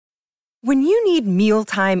When you need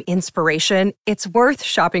mealtime inspiration, it's worth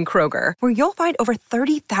shopping Kroger, where you'll find over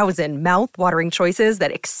 30,000 mouth-watering choices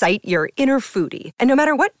that excite your inner foodie. And no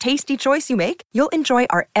matter what tasty choice you make, you'll enjoy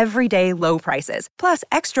our everyday low prices, plus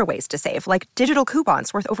extra ways to save, like digital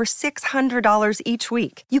coupons worth over $600 each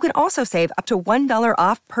week. You can also save up to $1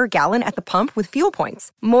 off per gallon at the pump with fuel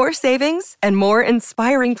points. More savings and more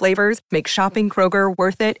inspiring flavors make shopping Kroger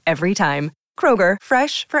worth it every time. Kroger,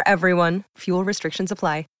 fresh for everyone. Fuel restrictions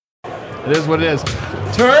apply. It is what it is.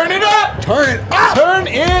 Turn it up! Turn it up! Turn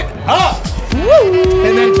it up! Woo!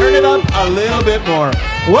 And then turn it up a little bit more.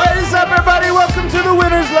 What is up, everybody? Welcome to the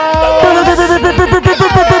Winners Lounge!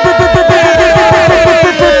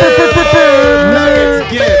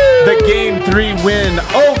 Nuggets get the Game 3 win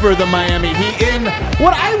over the Miami Heat in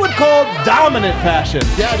what I would call dominant fashion.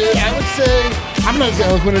 Yeah, dude, I would say, I'm not as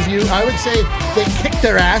eloquent as you, I would say they kicked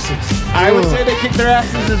their asses. I would say they kicked their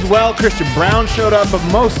asses as well. Christian Brown showed up, but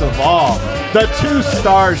most of all, the two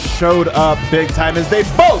stars showed up big time as they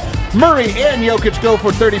both, Murray and Jokic, go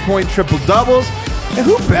for 30-point triple-doubles. And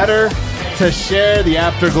who better to share the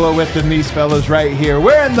afterglow with than these fellas right here?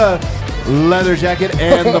 Wearing the leather jacket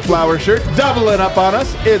and the flower shirt, doubling up on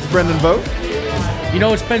us, it's Brendan Vogt. You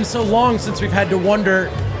know, it's been so long since we've had to wonder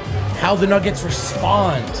how the Nuggets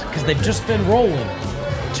respond, because they've just been rolling.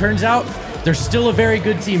 Turns out, they're still a very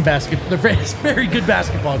good team They're very good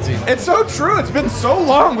basketball team. It's so true. It's been so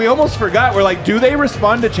long. We almost forgot. We're like, do they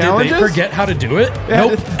respond to challenges? Did they forget how to do it? Yeah.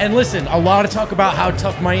 Nope. And listen, a lot of talk about how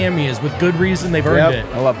tough Miami is. With good reason, they've earned it.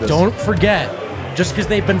 I love this. Don't forget, just because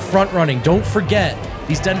they've been front running, don't forget,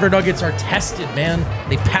 these Denver Nuggets are tested, man.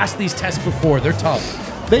 They passed these tests before. They're tough.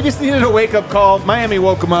 They just needed a wake-up call. Miami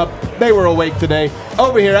woke them up. They were awake today.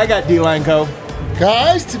 Over here, I got D-Line Co.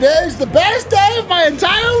 Guys, today's the best day of my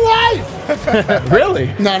entire life.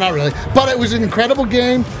 Really? No, not really. But it was an incredible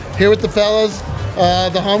game here with the fellas.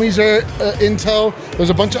 The homies are in tow. There's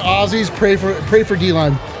a bunch of Aussies. Pray for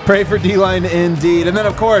D-Line. Pray for D-Line indeed. And then,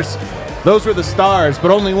 of course, those were the stars, but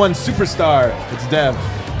only one superstar. It's Dev.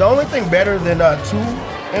 The only thing better than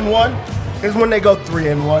 2-1 is when they go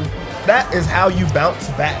 3-1. That is how you bounce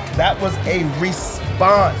back. That was a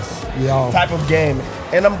response type of game.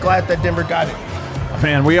 And I'm glad that Denver got it.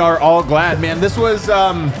 Man, we are all glad, man. This was,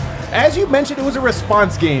 as you mentioned, it was a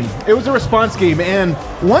response game. It was a response game. And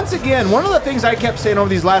once again, one of the things I kept saying over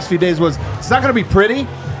these last few days was, it's not going to be pretty,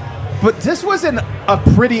 but this wasn't a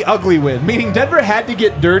pretty ugly win. Meaning Denver had to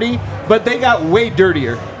get dirty, but they got way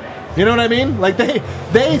dirtier. You know what I mean? Like, they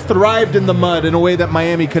thrived in the mud in a way that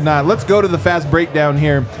Miami could not. Let's go to the fast breakdown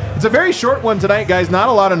here. It's a very short one tonight, guys. Not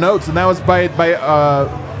a lot of notes, and that was by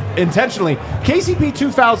intentionally. KCP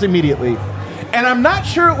 2 fouls immediately. And I'm not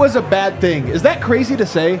sure it was a bad thing. Is that crazy to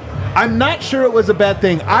say? I'm not sure it was a bad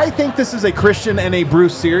thing. I think this is a Christian and a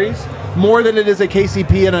Bruce series more than it is a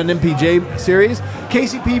KCP and an MPJ series.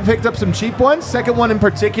 KCP picked up some cheap ones. Second one in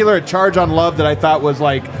particular, a charge on Love that I thought was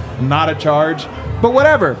like not a charge. But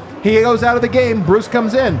whatever. He goes out of the game. Bruce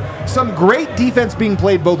comes in. Some great defense being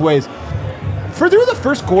played both ways. Through the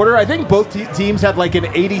first quarter, I think both teams had like an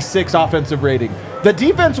 86 offensive rating. The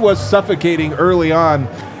defense was suffocating early on.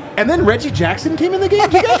 And then Reggie Jackson came in the game.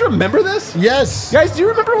 Do you guys remember this? Yes. Guys, do you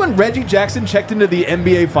remember when Reggie Jackson checked into the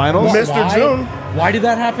NBA Finals? Mr. June. Why did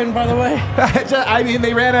that happen, by the way? I mean,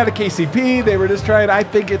 they ran out of KCP. They were just trying. I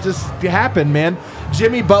think it just happened, man.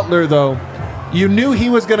 Jimmy Butler, though, you knew he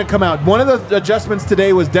was going to come out. One of the adjustments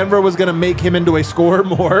today was Denver was going to make him into a scorer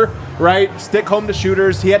more, right? Stick home to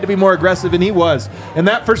shooters. He had to be more aggressive, and he was. In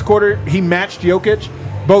that first quarter, he matched Jokic,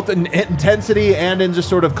 both in intensity and in just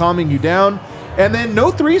sort of calming you down. And then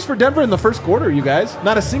no threes for Denver in the first quarter, you guys.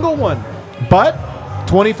 Not a single one. But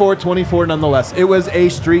 24-24 nonetheless. It was a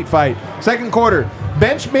street fight. Second quarter,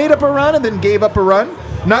 bench made up a run and then gave up a run.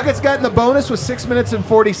 Nuggets got in the bonus with 6 minutes and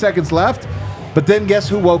 40 seconds left. But then guess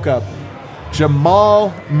who woke up?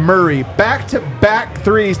 Jamal Murray. Back-to-back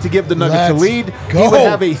threes to give the Nuggets a lead. Go. He would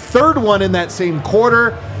have a third one in that same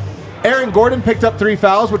quarter. Aaron Gordon picked up 3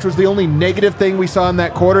 fouls, which was the only negative thing we saw in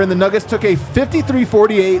that quarter, and the Nuggets took a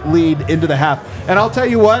 53-48 lead into the half. And I'll tell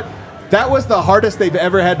you what, that was the hardest they've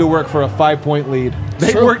ever had to work for a 5-point lead.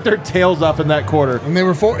 They worked their tails off in that quarter. And they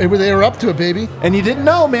were up to it, baby. And you didn't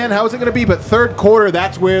know, man, how was it going to be? But third quarter,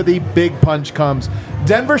 that's where the big punch comes.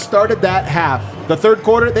 Denver started that half. The third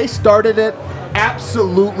quarter, they started it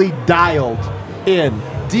absolutely dialed in.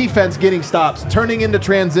 Defense getting stops, turning into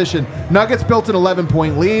transition. Nuggets built an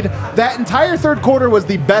 11-point lead. That entire third quarter was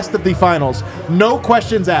the best of the finals. No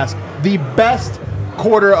questions asked. The best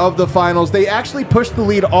quarter of the finals. They actually pushed the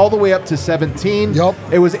lead all the way up to 17. Yep.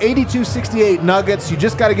 It was 82-68 Nuggets. You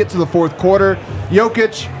just got to get to the fourth quarter.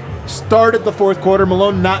 Jokic started the fourth quarter.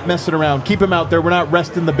 Malone not messing around. Keep him out there. We're not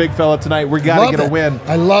resting the big fella tonight. We got to get a win.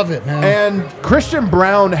 I love it, man. And Christian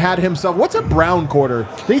Brown had himself. What's a Brown quarter?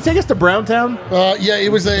 Did he take us to Browntown? Yeah,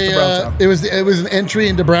 it was it was an entry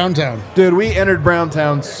into Browntown. Dude, we entered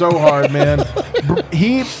Browntown so hard, man.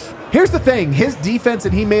 Here's the thing. His defense,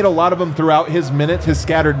 and he made a lot of them throughout his minutes, his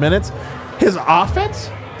scattered minutes. His offense,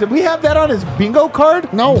 did we have that on his bingo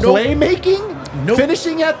card? No. Playmaking? Nope.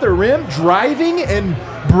 Finishing at the rim, driving, and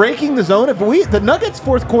breaking the zone. The Nuggets'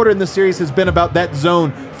 fourth quarter in this series has been about that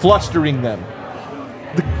zone flustering them.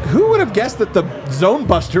 Who would have guessed that the zone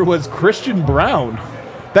buster was Christian Brown?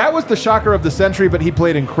 That was the shocker of the century, but he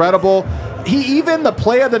played incredible. The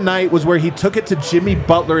play of the night was where he took it to Jimmy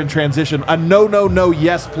Butler in transition. A no,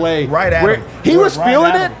 yes play. Right at him. He was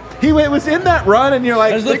feeling it. He was in that run, and you're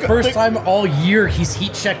like... That was the first time all year he's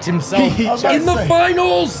heat-checked himself in the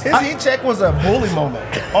finals. His heat check was a bully moment.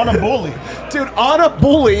 On a bully. Dude, on a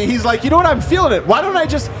bully, he's like, you know what, I'm feeling it. Why don't I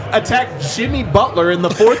just attack Jimmy Butler in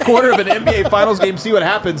the fourth quarter of an NBA Finals game, see what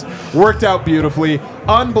happens? Worked out beautifully.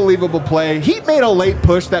 Unbelievable play. Heat made a late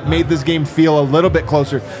push that made this game feel a little bit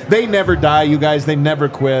closer. They never die, you guys. They never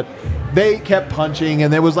quit. They kept punching,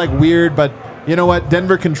 and it was like weird, but... You know what?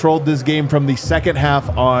 Denver controlled this game from the second half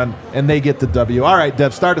on, and they get the W. All right,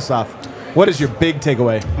 Dev, start us off. What is your big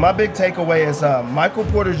takeaway? My big takeaway is Michael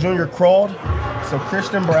Porter Jr. crawled so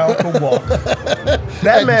Christian Brown could walk.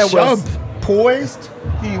 That man was poised.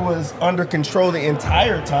 He was under control the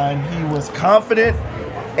entire time. He was confident,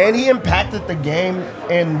 and he impacted the game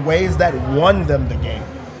in ways that won them the game.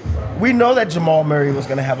 We know that Jamal Murray was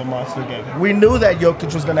going to have a monster game. We knew that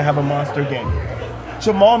Jokic was going to have a monster game.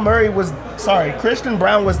 Christian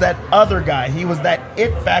Brown was that other guy. He was that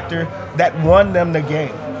it factor that won them the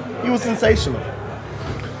game. He was sensational.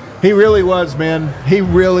 He really was, man. He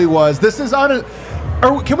really was. This is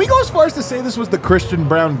can we go as far as to say this was the Christian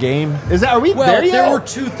Brown game? Are we there yet? There were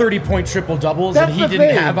two 30-point triple-doubles, and he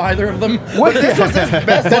didn't have either of them. This was his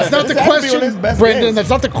best. That's not the question, Brendan. That's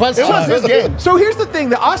not the question. It was his game. So here's the thing.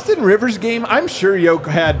 The Austin Rivers game, I'm sure Yoke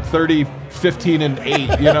had 30, 15, and 8.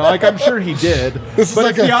 I'm sure he did. But it's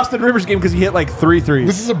the Austin Rivers game because he hit like 3 threes.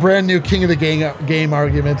 This is a brand new king of the game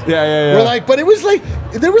argument. Yeah. We're like, but it was like,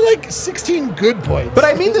 there were like 16 good points. But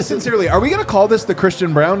I mean this sincerely. Are we going to call this the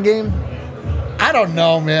Christian Brown game? I don't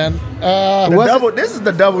know, man. This is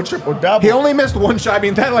the double, triple, double. He only missed one shot. I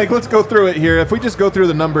mean, let's go through it here. If we just go through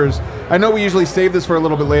the numbers, I know we usually save this for a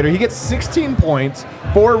little bit later. He gets 16 points,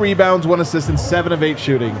 4 rebounds, 1 assist, and 7 of 8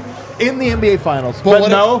 shooting in the NBA Finals. But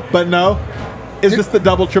no. Is this the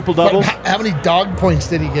double, triple, double? How many dog points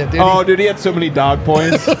did he get? Dude, he had so many dog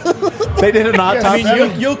points. They did an autopsy.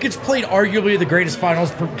 Jokic played arguably the greatest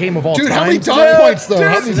finals game of all time. Dude, how many dog points, though?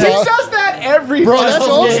 He does that every that's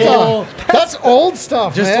old game. stuff. That's old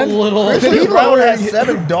stuff, Just man. a little. Christian Brown has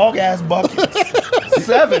 7 dog-ass buckets.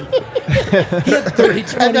 7. He had 30,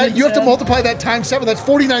 20, And then you have to multiply that times 7. That's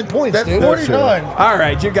 49 points, That's dude. 49. All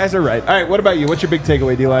right, you guys are right. All right, what about you? What's your big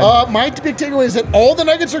takeaway, D-Line? My big takeaway is that all the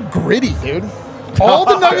Nuggets are gritty, dude. All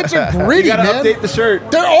the Nuggets are gritty, you gotta man. update the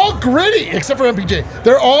shirt. They're all gritty, except for MPJ.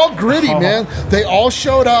 They're all gritty, man. They all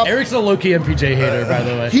showed up. Eric's a low-key MPJ hater, by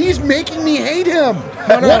the way. He's making me hate him.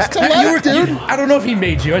 What's to like, dude? I don't know if he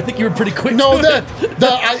made you. I think you were pretty quick. No, to it.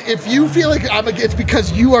 if you feel like it's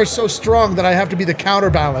because you are so strong that I have to be the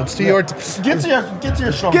counterbalance to your. Get to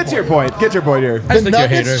your strong Get to your point. Get your point here. The think you're a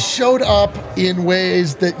hater. Nuggets showed up in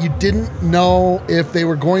ways that you didn't know if they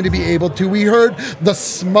were going to be able to. We heard the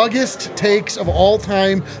smuggest takes of all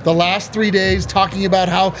time the last 3 days talking about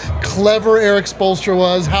how clever Eric Spoelstra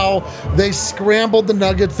was, how they scrambled the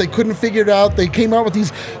Nuggets. They couldn't figure it out. They came out with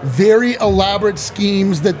these very elaborate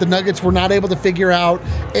schemes that the Nuggets were not able to figure out.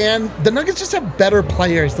 And the Nuggets just have better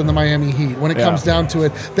players than the Miami Heat when it comes down to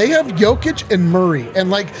it. They have Jokic and Murray.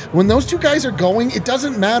 And when those two guys are going, it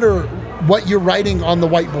doesn't matter what you're writing on the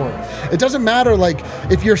whiteboard. It doesn't matter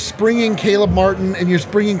if you're springing Caleb Martin and you're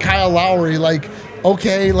springing Kyle Lowry,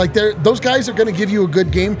 those guys are going to give you a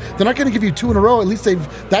good game. They're not going to give you 2 in a row. At least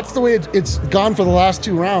that's the way it's gone for the last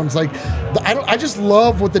 2 rounds. I just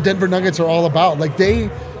love what the Denver Nuggets are all about. They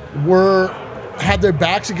had their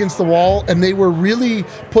backs against the wall, and they were really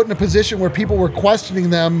put in a position where people were questioning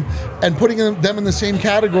them and putting them in the same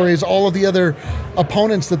category as all of the other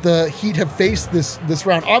opponents that the Heat have faced this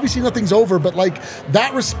round. Obviously, nothing's over, but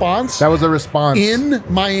that response. That was a response. In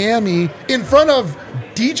Miami, in front of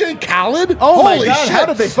DJ Khaled. Oh my Holy God, shit. how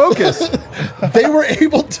did they focus? They were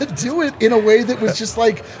able to do it in a way that was just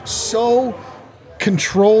so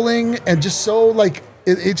controlling and just so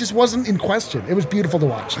It just wasn't in question. It was beautiful to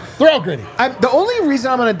watch. They're all gritty. The only reason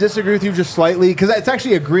I'm going to disagree with you just slightly, because it's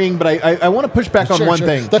actually agreeing, but I want to push back on one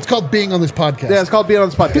thing. That's called being on this podcast. Yeah, it's called being on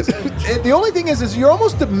this podcast. The only thing is you're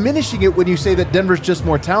almost diminishing it when you say that Denver's just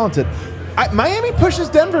more talented. Miami pushes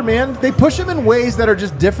Denver, man. They push them in ways that are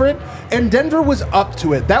just different, and Denver was up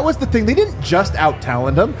to it. That was the thing. They didn't just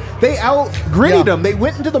out-talent them. They out-gritted them. They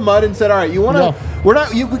went into the mud and said, all right, you want to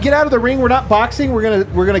you get out of the ring. We're not boxing.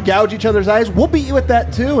 We're gonna gouge each other's eyes. We'll beat you at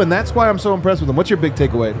that, too, and that's why I'm so impressed with them. What's your big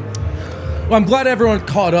takeaway? Well, I'm glad everyone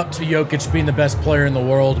caught up to Jokic being the best player in the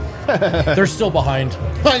world. They're still behind.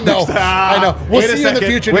 I know. We'll see you in the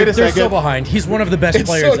future. They're still behind. He's one of the best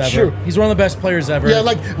players ever. True. He's one of the best players ever. Yeah,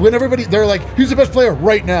 like when they're like, who's the best player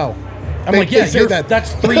right now?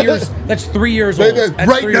 That's 3 years. That's 3 years old.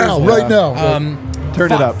 Right now.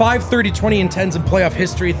 Turn it up. 5 30 20 and 10s in playoff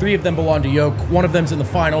history. 3 of them belong to Yoke. One of them's in the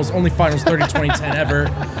finals. Only finals 30 20 10 ever.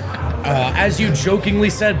 As you jokingly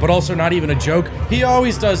said, but also not even a joke, he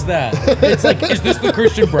always does that. It's like, is this the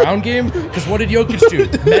Christian Brown game? Because what did Jokic do?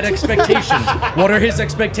 Met expectations. What are his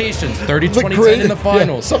expectations? 30, 20, 10 in the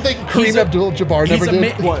finals. Something Kareem Abdul-Jabbar never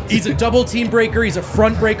did. He's a double team breaker. He's a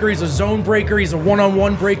front breaker. He's a zone breaker. He's a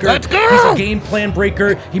one-on-one breaker. Let's go! He's a game plan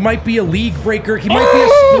breaker. He might be a league breaker. He might be a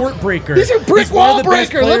sport breaker. He's a brick wall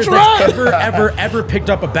breaker. Let's run! Ever picked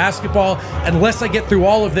up a basketball. Unless I get through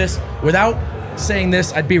all of this without saying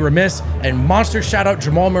this, I'd be remiss. And monster shout out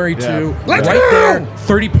Jamal Murray too. Let's right go! there,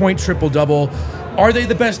 30-point triple-double. Are they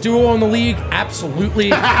the best duo in the league?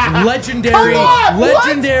 Absolutely. Legendary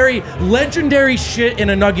shit in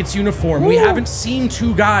a Nuggets uniform. Woo. We haven't seen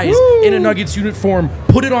two guys in a Nuggets uniform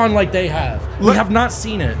put it on like they have. We have not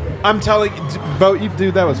seen it. I'm telling you,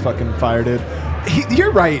 dude, that was fucking fire, dude.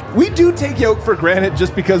 You're right. We do take Yoke for granted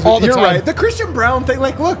just because you're right. The Christian Brown thing,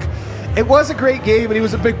 like, look, it was a great game and he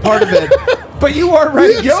was a big part of it. But you are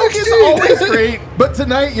right. Yoke is always great. But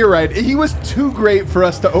tonight, you're right. He was too great for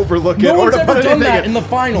us to overlook it. No one's ever done that in the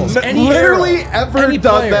finals. Literally ever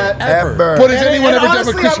done that ever. But has anyone ever done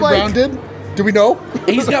what Christian Brown did? Do we know?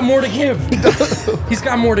 He's got more to give. He's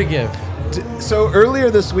got more to give. So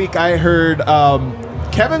earlier this week, I heard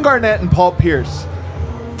Kevin Garnett and Paul Pierce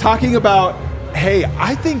talking about, hey,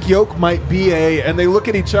 I think Yoke might be and they look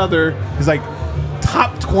at each other. He's like,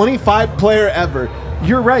 top 25 player ever.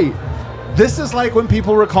 You're right. This is like when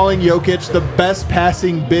people were calling Jokic the best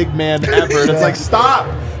passing big man ever. And it's like, stop.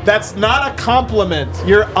 That's not a compliment.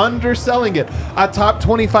 You're underselling it. A top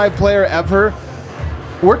 25 player ever.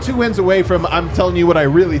 We're 2 wins away from I'm telling you what I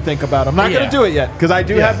really think about him. I'm not going to do it yet because I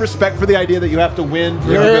do have respect for the idea that you have to win.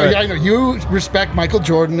 I know. You respect Michael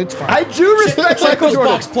Jordan. It's fine. I do respect Michael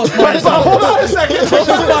Jordan. Box plus minus. Hold on a second.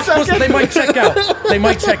 They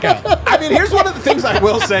might check out. I mean, here's one of the things I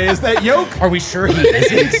will say is that Yoke. Are we sure he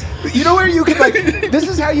is? You know where you can, like, this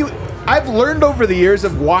is how you. I've learned over the years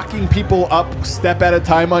of walking people up step at a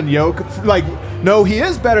time on Yoke. Like, no, he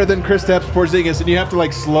is better than Kristaps Porzingis, and you have to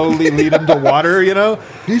like slowly lead him to water. You know,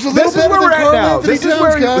 he's a little better than Carl Anthony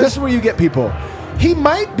Towns. This is where you get people. He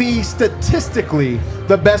might be statistically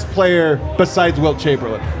the best player besides Wilt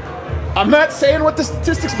Chamberlain. I'm not saying what the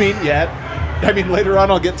statistics mean yet. I mean, later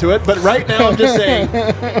on I'll get to it. But right now I'm just saying,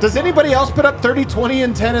 does anybody else put up 30, 20,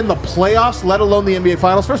 and 10 in the playoffs, let alone the NBA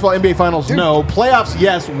Finals? First of all, NBA Finals, no. Playoffs,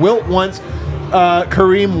 yes. Wilt once.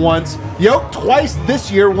 Kareem once. Yoke twice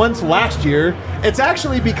this year, once last year. It's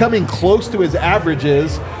actually becoming close to his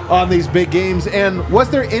averages on these big games. And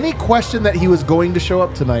was there any question that he was going to show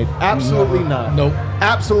up tonight? Absolutely not. Nope.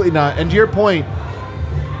 Absolutely not. And to your point,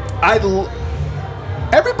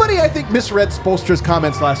 everybody, I think, misread Spoelstra's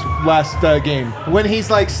comments last game when he's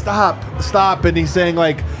like, stop, and he's saying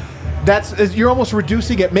like, you're almost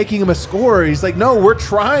reducing it, making him a scorer. He's like, no, we're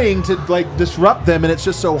trying to like disrupt them, and it's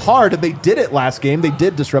just so hard. And they did it last game. They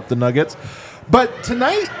did disrupt the Nuggets, but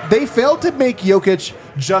tonight they failed to make Jokic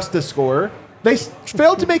just a scorer. They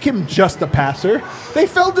failed to make him just a passer. They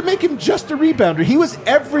failed to make him just a rebounder. He was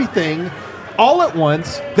everything. All at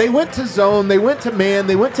once, they went to zone, they went to man,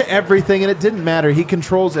 they went to everything, and it didn't matter. He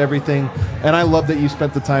controls everything, and I love that you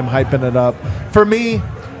spent the time hyping it up. For me,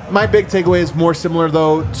 my big takeaway is more similar,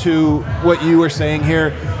 though, to what you were saying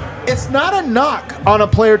here. It's not a knock on a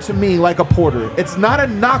player to me like a Porter. It's not a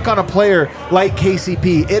knock on a player like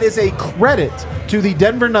KCP. It is a credit to the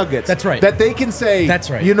Denver Nuggets. That's right. That they can say,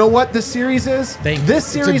 that's right. You know what this series is? This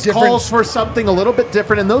series calls for something a little bit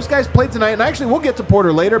different, and those guys played tonight. And actually, we'll get to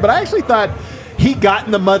Porter later, but I actually thought he got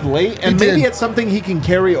in the mud late, and maybe it's something he can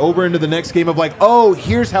carry over into the next game of like, oh,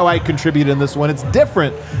 here's how I contribute in this one. It's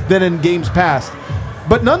different than in games past.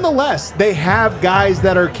 But nonetheless, they have guys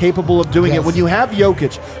that are capable of doing it. When you have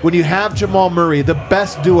Jokic, when you have Jamal Murray, the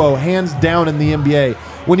best duo, hands down in the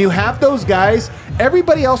NBA, When you have those guys,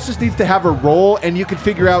 everybody else just needs to have a role, and you can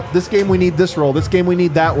figure out this game we need this role, this game we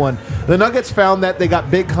need that one. The Nuggets found that they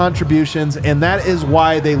got big contributions, and that is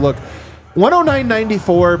why they look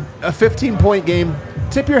 109-94, a 15-point game.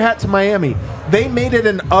 Tip your hat to Miami. They made it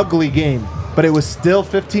an ugly game, but it was still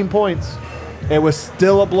 15 points. It was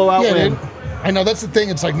still a blowout win. I know, that's the thing.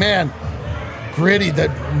 It's like, man, gritty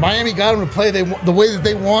that Miami got them to play the way that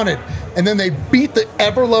they wanted, and then they beat the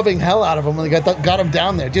ever-loving hell out of them when they got them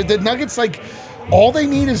down there. Dude, the Nuggets, like, all they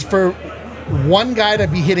need is for one guy to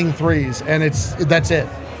be hitting threes, and that's it.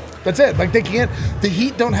 That's it. Like, they can't. The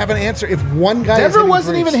Heat don't have an answer if one guy. Denver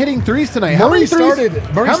wasn't even hitting threes tonight. Murray started.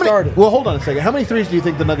 Well, hold on a second. How many threes do you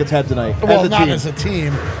think the Nuggets had tonight? Well, not as a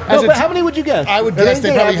team. But how many would you guess? I would guess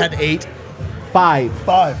they probably had 8.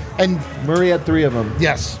 5. And Murray had 3 of them.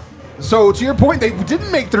 Yes. So to your point, they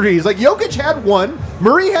didn't make threes. Like, Jokic had 1,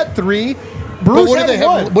 Murray had 3. Bruce had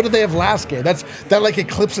 1. What did they have last game? That like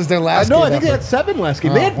eclipses their last game. No, I think they had 7 last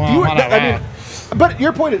game. They had fewer. But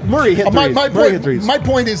your point is Murray hit 3s. Hit threes. My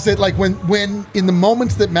point is that, like, when in the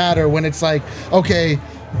moments that matter, when it's like, okay,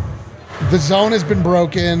 the zone has been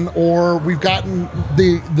broken, or we've gotten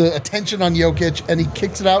the attention on Jokic, and he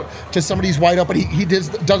kicks it out to somebody who's wide open. He does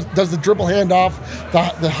the dribble handoff,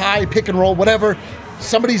 the high pick and roll, whatever.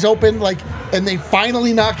 Somebody's open, like, and they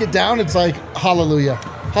finally knock it down. It's like, hallelujah.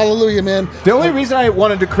 Hallelujah, man. The only reason I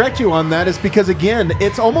wanted to correct you on that is because, again,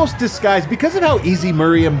 it's almost disguised because of how easy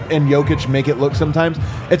Murray and Jokic make it look sometimes.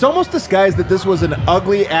 It's almost disguised that this was an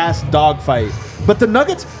ugly-ass dogfight. But the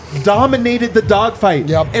Nuggets dominated the dogfight.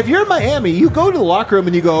 Yep. If you're Miami, you go to the locker room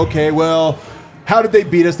and you go, okay, well, how did they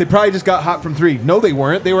beat us? They probably just got hot from 3. No, they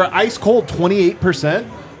weren't. They were ice-cold 28%,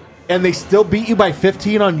 and they still beat you by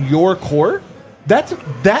 15 on your court? That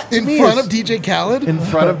in front of DJ Khaled? In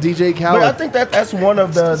front of DJ Khaled. But I think that's one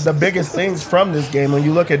of the biggest things from this game when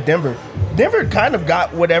you look at Denver. Denver kind of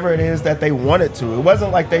got whatever it is that they wanted to. It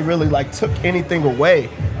wasn't like they really took anything away.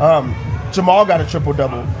 Jamal got a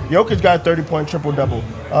triple-double. Jokic got a 30-point triple-double.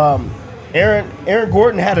 Aaron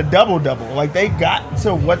Gordon had a double-double. Like, they got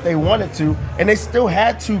to what they wanted to, and they still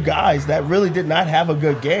had 2 guys that really did not have a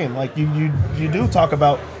good game. Like, you do talk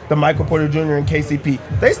about the Michael Porter Jr. and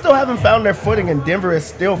KCP. They still haven't found their footing, and Denver has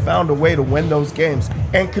still found a way to win those games,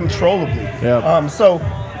 and controllably. Yep. So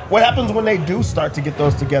what happens when they do start to get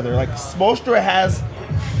those together? Like, Spoelstra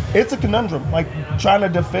it's a conundrum, like, trying to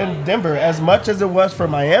defend Denver as much as it was for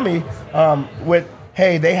Miami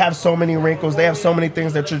hey, they have so many wrinkles, they have so many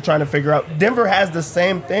things that you're trying to figure out. Denver has the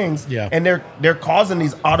same things, and they're causing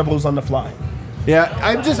these audibles on the fly. Yeah,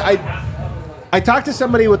 I talked to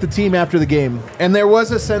somebody with the team after the game, and there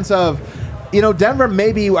was a sense of, Denver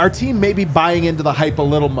our team may be buying into the hype a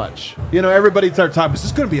little much. Everybody started talking, is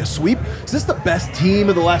this going to be a sweep? Is this the best team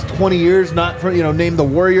of the last 20 years, not for, name the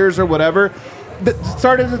Warriors or whatever? That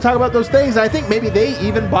started to talk about those things. I think maybe they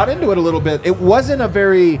even bought into it a little bit. It wasn't a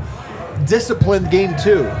very disciplined game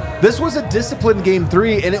 2. This was a disciplined game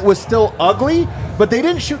 3, and it was still ugly, but they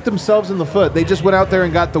didn't shoot themselves in the foot. They just went out there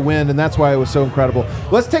and got the win, and that's why it was so incredible.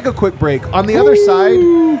 Let's take a quick break. On the other side,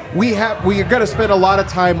 we are going to spend a lot of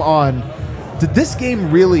time on, did this game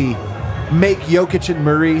really make Jokic and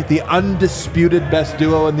Murray the undisputed best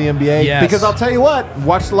duo in the NBA? Yes. Because I'll tell you what,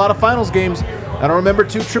 watched a lot of finals games. I don't remember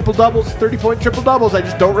 2 triple-doubles, 30-point triple-doubles. I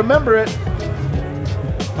just don't remember it.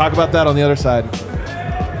 Talk about that on the other side.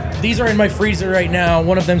 These are in my freezer right now.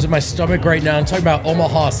 One of them's in my stomach right now. I'm talking about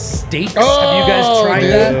Omaha Steaks. Oh, have you guys tried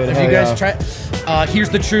that? dude. Have you guys tried? Here's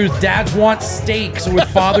the truth. Dads want steak. So with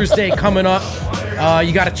Father's Day coming up,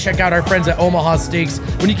 you got to check out our friends at Omaha Steaks.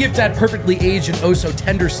 When you give Dad perfectly aged and oh so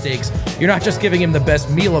tender steaks, you're not just giving him the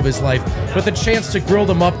best meal of his life, but the chance to grill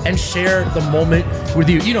them up and share the moment with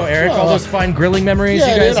you. You know, Eric, all those fine grilling memories you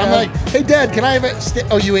guys have. I'm like, hey, Dad, can I have a steak?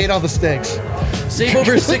 Oh, you ate all the steaks. Save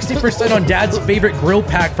over 60% on Dad's favorite grill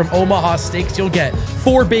pack from Omaha Steaks. You'll get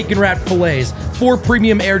 4 bacon-wrapped fillets, 4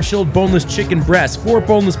 premium air-chilled boneless chicken breasts, 4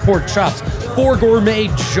 boneless pork chops, 4 gourmet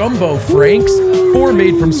jumbo franks, 4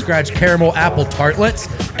 made-from-scratch caramel apple tartlets,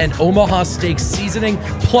 and Omaha Steaks seasoning,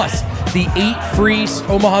 plus the 8 free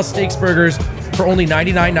Omaha Steaks burgers for only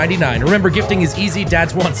 $99.99. Remember, gifting is easy.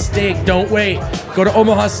 Dads want steak. Don't wait. Go to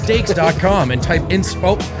omahasteaks.com and type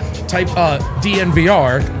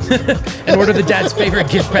DNVR and order the Dad's favorite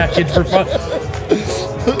gift package for fun.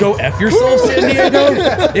 Go F yourself, San Diego.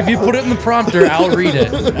 If you put it in the prompter, I'll read it.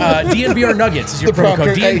 DNVR Nuggets is your promo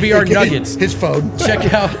code. DNVR Nuggets. His phone.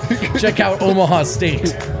 Check out Omaha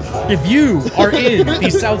Steaks. If you are in the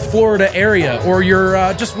South Florida area or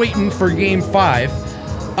you're just waiting for Game 5,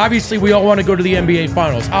 obviously we all want to go to the NBA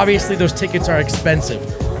Finals. Obviously those tickets are expensive.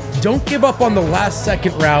 Don't give up on the last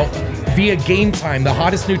second route via Game Time, the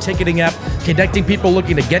hottest new ticketing app connecting people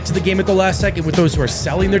looking to get to the game at the last second with those who are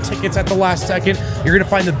selling their tickets at the last second. You're going to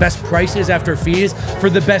find the best prices after fees for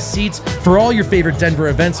the best seats for all your favorite Denver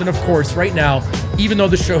events. And of course, right now, even though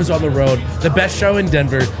the show's on the road, the best show in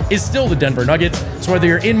Denver is still the Denver Nuggets. So whether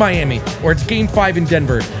you're in Miami or it's Game 5 in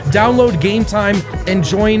Denver, download Game Time and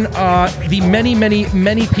join the many, many,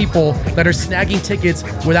 many people that are snagging tickets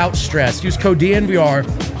without stress. Use code DNVR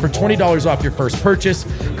for $20 off your first purchase.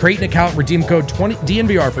 Create an account, redeem code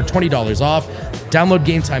DNVR for $20 off. Download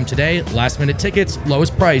Game Time today. Last minute tickets,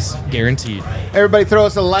 lowest price guaranteed. Everybody throw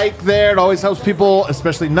us a like there. It always helps people,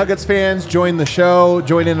 especially Nuggets fans, join the show,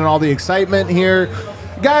 join in on all the excitement here.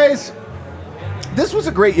 Guys, this was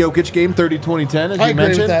a great Jokic game, 30-20-10, as you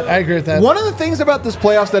mentioned. I agree with that. One of the things about this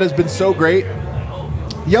playoffs that has been so great,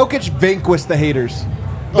 Jokic vanquished the haters.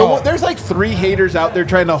 There's like 3 haters out there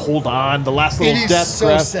trying to hold on, the last little death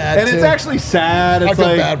breath. Sad, and it's actually sad. It's I feel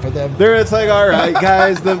like, bad for them. It's like, all right,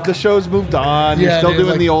 guys, the show's moved on. You're still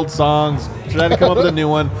doing the old songs. Trying to come up with a new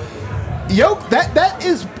one. That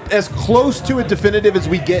is as close to a definitive as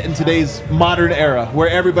we get in today's modern era, where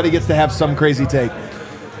everybody gets to have some crazy take.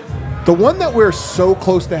 The one that we're so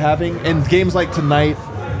close to having in games like tonight,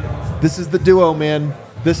 this is the duo, man.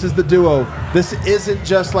 This is the duo. This isn't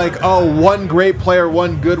just like, one great player,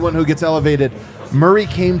 one good one who gets elevated. Murray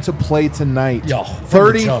came to play tonight.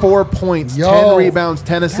 34 points, 10 rebounds,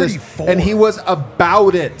 10 assists, 34. And he was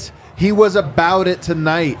about it. He was about it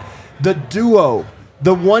tonight. The duo,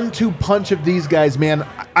 the 1-2 punch of these guys, man.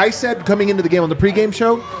 I said coming into the game on the pregame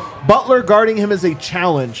show, Butler guarding him is a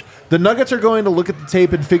challenge. The Nuggets are going to look at the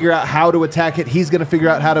tape and figure out how to attack it. He's going to figure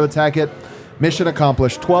out how to attack it. Mission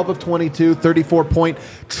accomplished. 12 of 22, 34-point,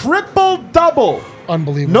 triple-double.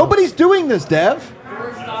 Unbelievable. Nobody's doing this, Dev.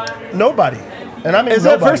 Nobody. And I mean, is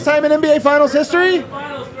that first time in NBA Finals history?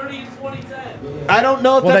 I don't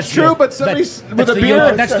know if that's true, but somebody with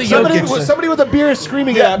a beer is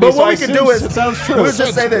screaming at me. But what we can do is, it sounds true. We'll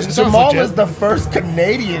just say this: Jamal is the first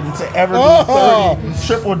Canadian to ever do 30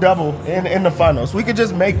 triple-double in the finals. We could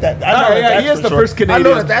just make that. He is the first Canadian.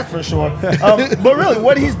 I know that's for sure. But really,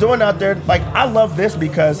 what he's doing out there, like, I love this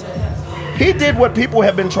because he did what people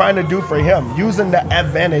have been trying to do for him, using the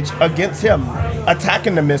advantage against him,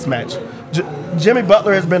 attacking the mismatch. Jimmy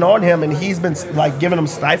Butler has been on him, and he's been like giving him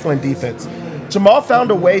stifling defense. Jamal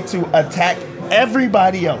found a way to attack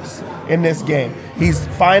everybody else in this game. He's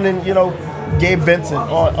finding, Gabe Vincent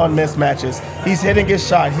on mismatches. He's hitting his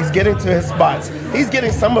shot. He's getting to his spots. He's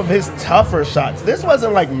getting some of his tougher shots. This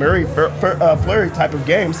wasn't like Murray Fleury type of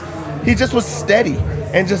games. He just was steady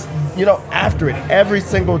and just, after it every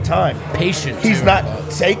single time. Patient. He's not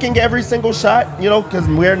taking every single shot, because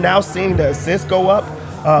we're now seeing the assists go up.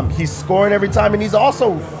 He's scoring every time, and he's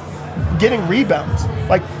also getting rebounds.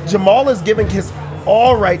 Like, Jamal is giving his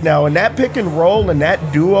all right now, and that pick and roll and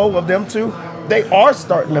that duo of them two, they are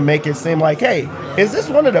starting to make it seem like, hey, is this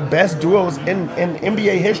one of the best duos in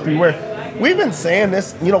NBA history? Where we've been saying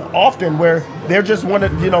this, often, where they're just one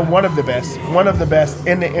of the best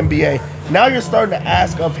in the NBA. Now you're starting to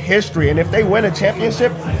ask of history, and if they win a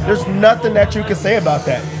championship, there's nothing that you can say about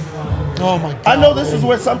that. Oh my God. I know this is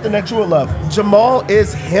something that you would love. Jamal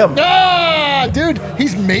is him. Dude,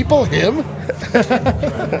 he's Maple him.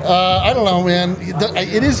 I don't know, man.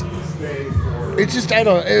 It is. It's just, I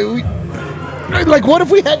don't. Like, what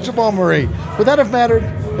if we had Jamal Murray? Would that have mattered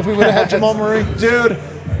if we would have had Jamal Murray? Dude,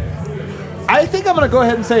 I think I'm going to go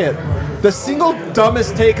ahead and say it. The single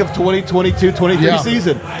dumbest take of 2022-23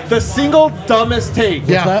 season. The single dumbest take.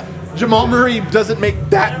 What's that? Jamal Murray doesn't make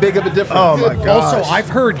that big of a difference. Oh my god! Also, I've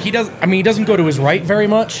heard he doesn't go to his right very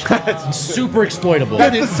much. Super exploitable.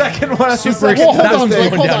 That's the second one. Super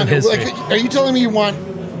exploitable. Hold on. Like, are you telling me you want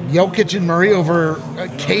Jokic and Murray over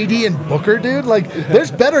KD and Booker, dude? Like, there's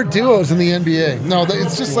better duos in the NBA. No,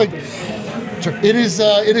 it's just like it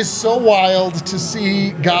is so wild to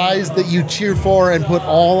see guys that you cheer for and put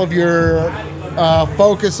all of your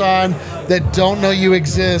focus on that don't know you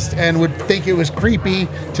exist and would think it was creepy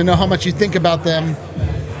to know how much you think about them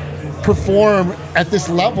perform at this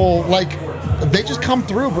level. Like, they just come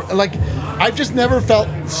through. Like, I've just never felt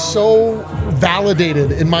so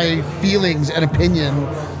validated in my feelings and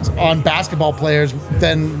opinions on basketball players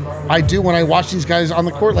than I do when I watch these guys on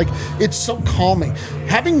the court. Like, it's so calming.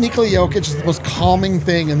 Having Nikola Jokic is the most calming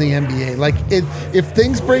thing in the NBA. Like, if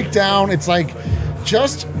things break down, it's like,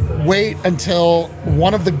 just wait until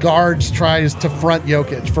one of the guards tries to front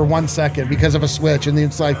Jokic for 1 second because of a switch, and then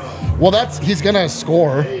it's like, well, he's gonna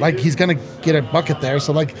score, like, he's gonna get a bucket there,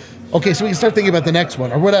 so, like, okay, so we can start thinking about the next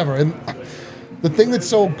one or whatever. And the thing that's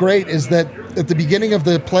so great is that at the beginning of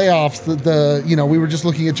the playoffs, we were just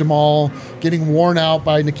looking at Jamal getting worn out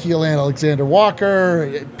by Nikola and Alexander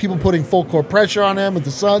Walker, people putting full court pressure on him with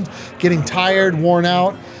the Suns, getting tired, worn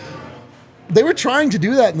out. They were trying to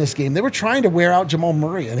do that in this game. They were trying to wear out Jamal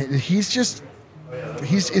Murray, and it's just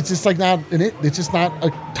not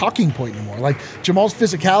a talking point anymore. Like, Jamal's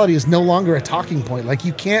physicality is no longer a talking point. Like,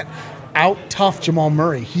 you can't out-tough Jamal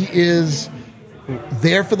Murray. He is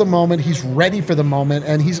there for the moment, he's ready for the moment,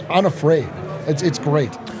 and he's unafraid. It's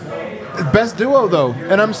great. Best duo, though,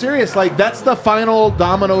 and I'm serious. Like, that's the final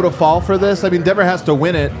domino to fall for this. I mean, Denver has to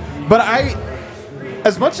win it, but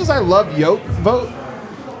as much as I love vote,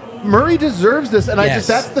 Murray deserves this, and Yes.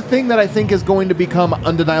 that's the thing that I think is going to become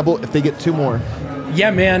undeniable if they get 2 more.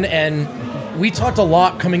 Yeah, man, and we talked a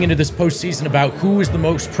lot coming into this postseason about who is the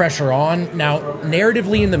most pressure on. Now,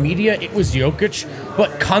 narratively in the media, it was Jokic,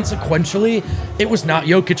 but consequentially, it was not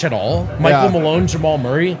Jokic at all. Michael Malone, Jamal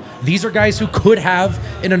Murray, these are guys who could have,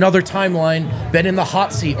 in another timeline, been in the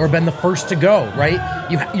hot seat or been the first to go, right?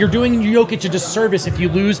 You're doing Jokic a disservice if you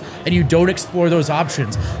lose and you don't explore those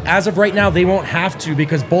options. As of right now, they won't have to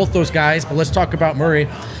because both those guys, but let's talk about Murray,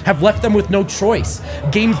 have left them with no choice.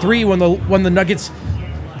 Game 3, when the Nuggets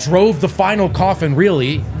drove the final coffin,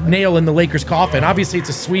 really, nail in the Lakers' coffin. Obviously, it's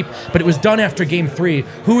a sweep, but it was done after Game 3.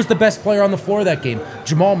 Who was the best player on the floor that game?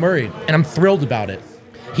 Jamal Murray, and I'm thrilled about it.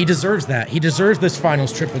 He deserves that. He deserves this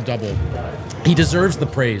finals triple-double. He deserves the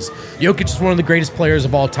praise. Jokic is one of the greatest players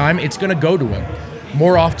of all time. It's going to go to him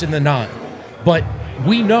more often than not. But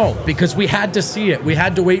we know, because we had to see it. We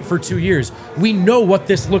had to wait for 2 years. We know what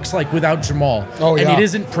this looks like without Jamal. Oh, yeah. And it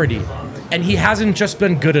isn't pretty. And he hasn't just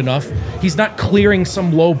been good enough. He's not clearing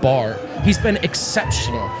some low bar. He's been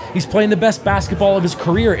exceptional. He's playing the best basketball of his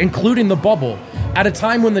career, including the bubble, at a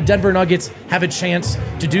time when the Denver Nuggets have a chance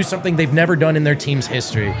to do something they've never done in their team's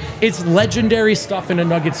history. It's legendary stuff in a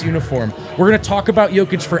Nuggets uniform. We're going to talk about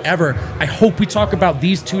Jokic forever. I hope we talk about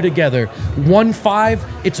these two together.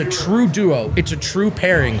 1-5, it's a true duo. It's a true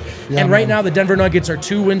pairing. And right now, the Denver Nuggets are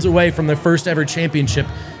 2 wins away from their first ever championship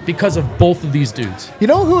because of both of these dudes. You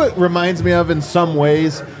know who it reminds me of in some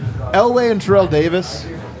ways? Elway and Terrell Davis.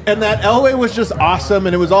 And that Elway was just awesome,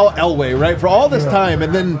 and it was all Elway, right, for all this time.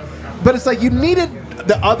 And then, but it's like you needed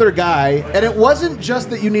the other guy, and it wasn't just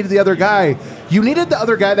that you needed the other guy. You needed the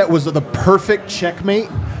other guy that was the perfect checkmate.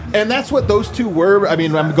 And that's what those two were. I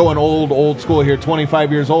mean, I'm going old school here,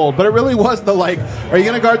 25 years old. But it really was the, like, are you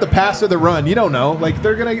going to guard the pass or the run? You don't know. Like,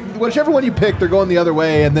 they're going to, whichever one you pick, they're going the other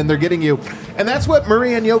way, and then they're getting you. And that's what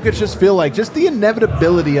Murray and Jokic just feel like, just the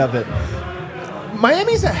inevitability of it.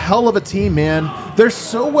 Miami's a hell of a team, man. They're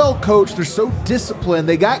so well coached. They're so disciplined.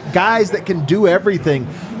 They got guys that can do everything.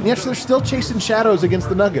 And yet they're still chasing shadows against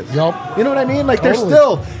the Nuggets. Yep. You know what I mean? Like, Totally. they're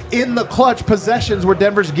still in the clutch possessions where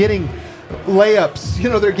Denver's getting layups. You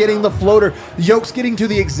know, they're getting the floater. Yoke's getting to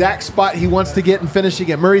the exact spot he wants to get and finishing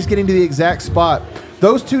it. Murray's getting to the exact spot.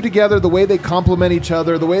 Those two together, the way they complement each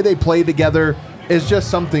other, the way they play together is just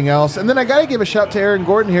something else. And then I got to give a shout to Aaron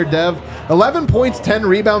Gordon here, Dev. 11 points, 10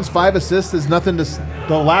 rebounds, 5 assists is nothing to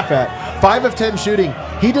laugh at. 5 of 10 shooting.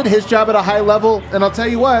 He did his job at a high level. And I'll tell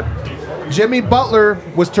you what, Jimmy Butler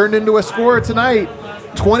was turned into a scorer tonight.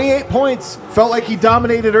 28 points. Felt like he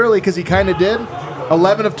dominated early because he kind of did.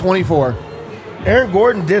 11 of 24. Aaron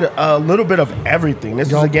Gordon did a little bit of everything.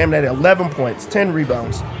 This was a game that had 11 points, 10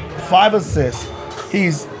 rebounds, 5 assists.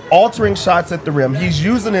 He's altering shots at the rim. He's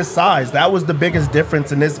using his size. That was the biggest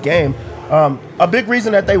difference in this game. A big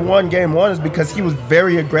reason that they won game 1 is because he was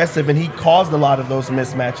very aggressive and he caused a lot of those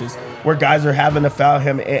mismatches where guys are having to foul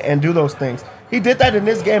him and do those things. He did that in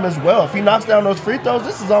this game as well. If he knocks down those free throws,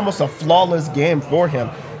 this is almost a flawless game for him.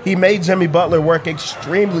 He made Jimmy Butler work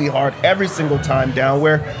extremely hard every single time down,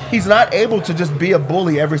 where he's not able to just be a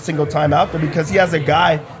bully every single time out there because he has a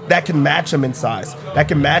guy that can match him in size, that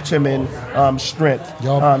can match him in strength,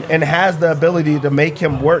 and has the ability to make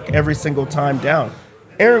him work every single time down.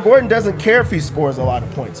 Aaron Gordon doesn't care if he scores a lot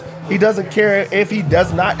of points. He doesn't care if he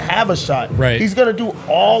does not have a shot. Right. He's going to do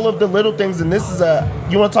all of the little things, and this is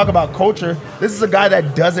you want to talk about culture, this is a guy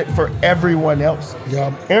that does it for everyone else.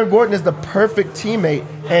 Aaron Gordon is the perfect teammate,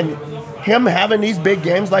 and him having these big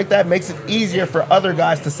games like that makes it easier for other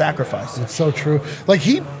guys to sacrifice. It's so true. Like,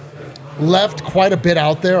 he left quite a bit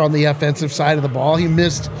out there on the offensive side of the ball. He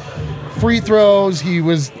missed free throws. He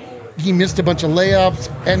missed a bunch of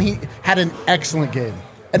layups, and he had an excellent game.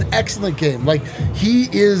 An excellent game. Like, he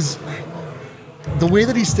is, the way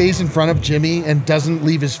that he stays in front of Jimmy and doesn't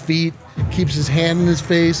leave his feet, keeps his hand in his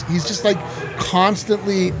face. He's just like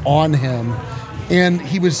constantly on him. And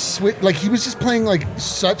he was he was just playing like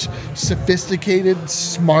such sophisticated,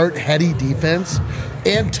 smart, heady defense,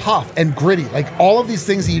 and tough and gritty. Like all of these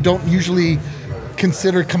things that you don't usually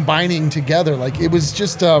consider combining together. Like it was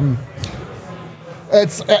just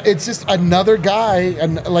it's just another guy,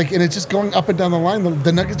 and it's just going up and down the line.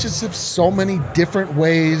 The Nuggets just have so many different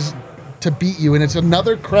ways to beat you, and it's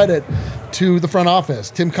another credit to the front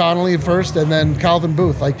office, Tim Connolly first, and then Calvin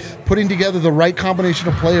Booth, like putting together the right combination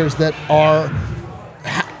of players that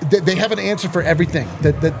they have an answer for everything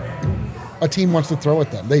that a team wants to throw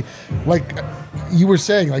at them. They, like you were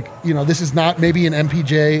saying, this is not maybe an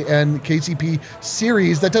MPJ and KCP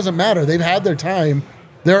series. That doesn't matter. They've had their time.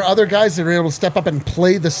 There are other guys that are able to step up and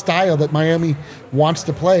play the style that Miami wants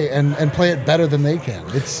to play and play it better than they can.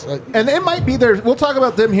 And it might be there. We'll talk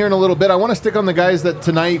about them here in a little bit. I want to stick on the guys that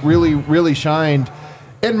tonight really, really shined.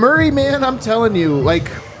 And Murray, man, I'm telling you,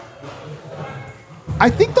 I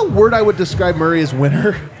think the word I would describe Murray is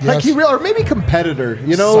winner. Yes. Or maybe competitor.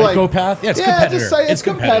 Psychopath? Yeah, it's competitor. It's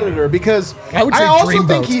competitor because I would say also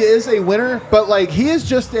think dreamboat. he is a winner, but he is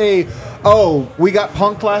just we got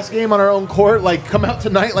punked last game on our own court. Come out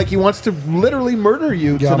tonight he wants to literally murder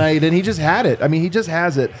you tonight, and he just had it. I mean, he just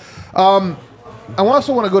has it. I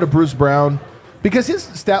also want to go to Bruce Brown because his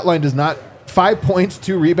stat line does not 5 points,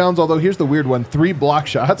 2 rebounds, although here's the weird one, 3 block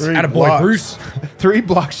shots. Attaboy, Bruce. 3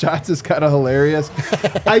 block shots is kind of hilarious.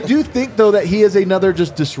 I do think, though, that he is another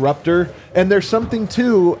just disruptor, and there's something,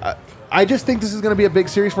 too. I just think this is going to be a big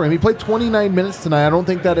series for him. He played 29 minutes tonight. I don't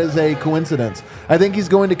think that is a coincidence. I think he's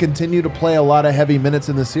going to continue to play a lot of heavy minutes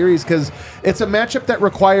in the series because it's a matchup that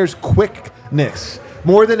requires quickness.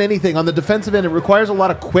 More than anything, on the defensive end, it requires a lot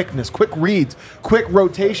of quickness, quick reads, quick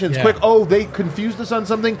rotations, they confused us on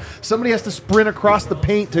something. Somebody has to sprint across the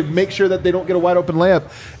paint to make sure that they don't get a wide open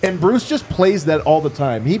layup. And Bruce just plays that all the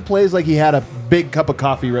time. He plays like he had a big cup of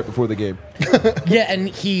coffee right before the game. Yeah, and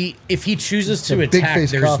if he chooses to attack,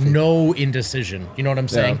 there's no indecision. You know what I'm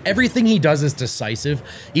saying? Yeah. Everything he does is decisive,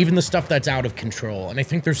 even the stuff that's out of control. And I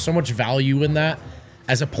think there's so much value in that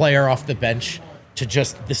as a player off the bench, to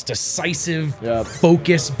just this decisive,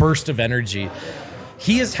 focus burst of energy.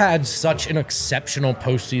 He has had such an exceptional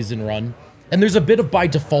postseason run. And there's a bit of by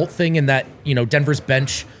default thing in that, Denver's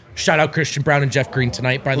bench, shout out Christian Brown and Jeff Green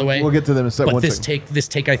tonight, by the way. We'll get to them in a second. But this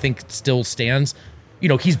take, I think, still stands.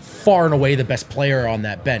 He's far and away the best player on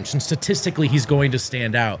that bench. And statistically, he's going to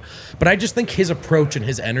stand out. But I just think his approach and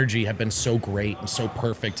his energy have been so great and so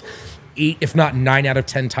perfect. 8, if not 9 out of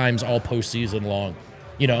 10 times all postseason long.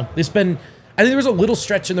 I think there was a little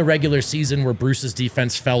stretch in the regular season where Bruce's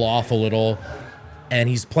defense fell off a little, and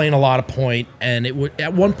he's playing a lot of point. And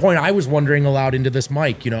at one point, I was wondering aloud into this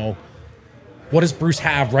mic, what does Bruce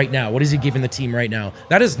have right now? What is he giving the team right now?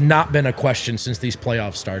 That has not been a question since these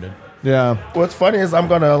playoffs started. Yeah. What's funny is I'm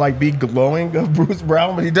going to be glowing of Bruce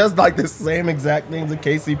Brown, but he does the same exact things as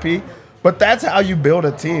KCP. But that's how you build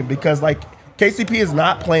a team because KCP is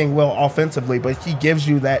not playing well offensively, but he gives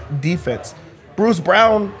you that defense. Bruce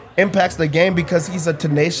Brown impacts the game because he's a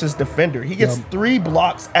tenacious defender. He gets 3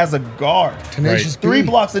 blocks as a guard. Tenacious 3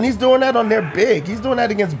 blocks, and he's doing that on their big. He's doing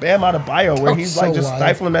that against Bam Adebayo, where he's just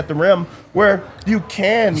stifling at the rim, where you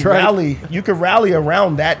can rally. You can rally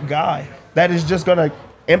around that guy. That is just going to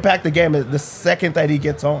impact the game the second that he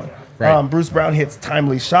gets on. Right. Bruce Brown hits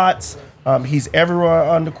timely shots. He's everywhere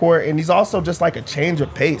on the court, and he's also just a change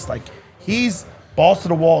of pace. He's balls to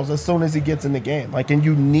the walls as soon as he gets in the game. And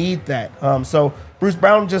you need that. So Bruce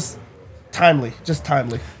Brown just timely.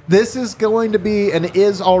 This is going to be and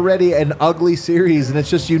is already an ugly series, and it's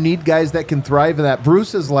just you need guys that can thrive in that.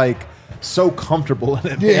 Bruce is so comfortable in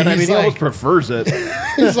it, man. I mean, he almost prefers it.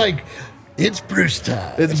 He's it's Bruce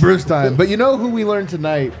time. It's Bruce time. But you know who we learned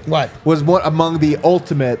tonight? What? Was one among the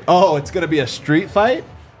ultimate, it's going to be a street fight?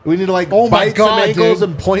 We need to bite some ankles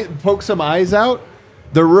and poke some eyes out?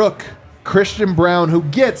 The Rook, Christian Brown, who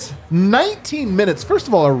gets 19 minutes. First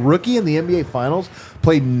of all, a rookie in the NBA Finals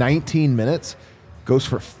played 19 minutes, goes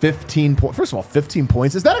for 15 points. First of all, 15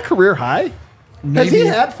 points. Is that a career high? Has he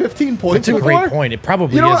had 15 points before? That's a great point. It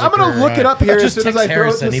probably is. I'm going to look it up here as soon as I throw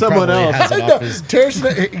it to someone else.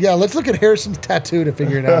 Let's look at Harrison's tattoo to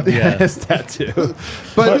figure it out. His tattoo.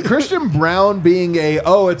 But Christian Brown being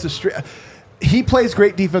it's a street. He plays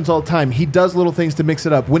great defense all the time. He does little things to mix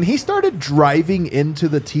it up. When he started driving into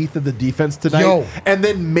the teeth of the defense tonight and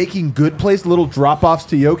then making good plays, little drop-offs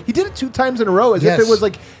to Jokic, he did it 2 times in a row as if it was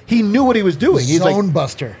he knew what he was doing. He's Zone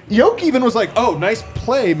buster. Jokic even was nice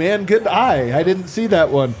play, man. Good eye. I didn't see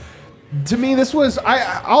that one. To me, this was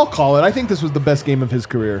I'll call it. I think this was the best game of his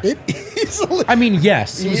career. It easily. I mean,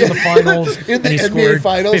 yes, he was in the finals In the and he NBA scored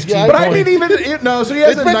finals, 15 yeah. But I points. mean, even no. So he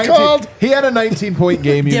has It's a been 19. called. He had a 19-point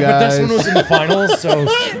game. You Yeah, guys. but this one was in the finals, so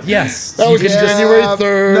yes. That was you can just January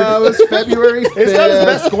 3rd. No, it was February 5th. It's not his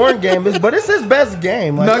best scoring game, but it's his best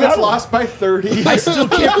game. Like, Nuggets I don't- lost by 30. I still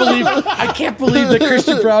can't believe that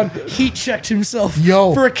Christian Brown heat checked himself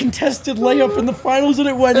for a contested layup in the finals and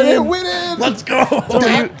it went And in. it went in. Let's go.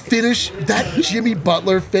 That finish, that Jimmy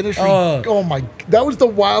Butler finish, oh my, that was the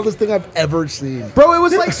wildest thing I've ever seen. Bro, it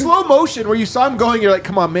was like slow motion where you saw him going. You're like,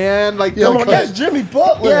 come on, man. Like, Yeah, don't come catch- That's Jimmy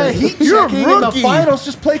Butler. Yeah, heat You're a checking in the rookie. finals.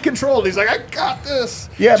 Just play control. And he's like, I got this.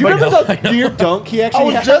 Yeah, Do you but remember I the near dunk he I actually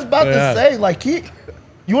was had? just about Yeah. to say, like, you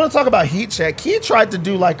want to talk about heat check? He tried to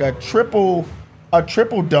do like a triple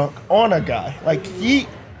dunk on a guy. Like he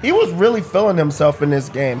was really feeling himself in this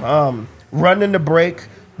game. Running the break,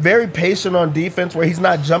 very patient on defense, where he's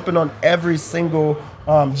not jumping on every single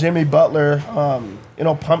Jimmy Butler,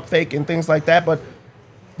 pump fake and things like that. But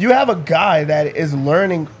you have a guy that is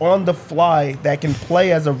learning on the fly that can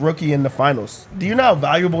play as a rookie in the finals. Do you know how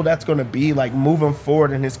valuable that's going to be, like, moving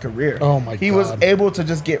forward in his career? Oh, my He was God. able to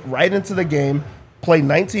just get right into the game, play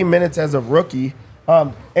 19 minutes as a rookie,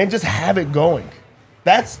 and just have it going.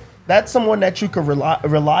 That's someone that you could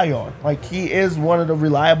rely on. Like, he is one of the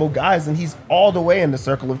reliable guys, and he's all the way in the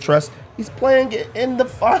circle of trust. He's playing it in the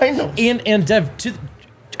finals. And Dev,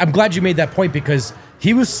 I'm glad you made that point because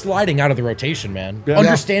he was sliding out of the rotation, man. Yeah.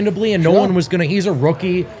 Understandably, and no one was gonna. He's a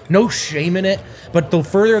rookie, no shame in it. But the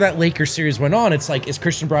further that Lakers series went on, it's like, is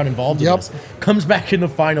Christian Brown involved in this? Comes back in the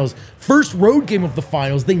finals, first road game of the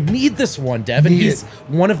finals. They need this one, Dev, and he's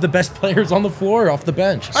one of the best players on the floor off the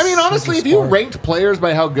bench. I mean, honestly, if you ranked players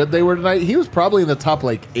by how good they were tonight, he was probably in the top,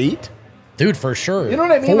 8. Dude, for sure. You know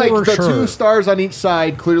what I mean? For Like, the sure. 2 stars on each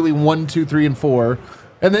side, clearly 1, 2, 3, and 4.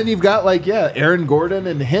 And then you've got, Aaron Gordon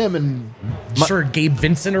and him and... Sure, Gabe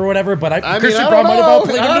Vincent or whatever, but I Christian mean, I Brown don't might have know.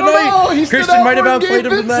 outplayed him I don't know. tonight. He stood Christian out might have more than outplayed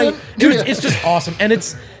Gabe him tonight. Vincent. Dude, Yeah. it's just awesome. And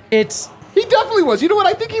it's He definitely was. You know what?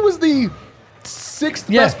 I think he was the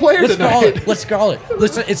 6th best player tonight. Let's call it.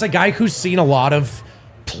 Listen, it's a guy who's seen a lot of,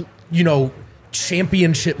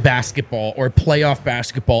 championship basketball or playoff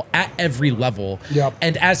basketball at every level. Yep.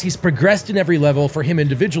 And as he's progressed in every level for him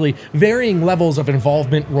individually, varying levels of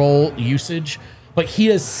involvement, role, usage, but he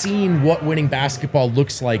has seen what winning basketball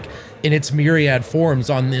looks like in its myriad forms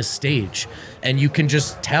on this stage. And you can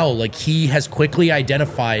just tell, he has quickly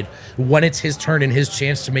identified when it's his turn and his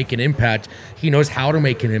chance to make an impact. He knows how to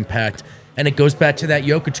make an impact. And it goes back to that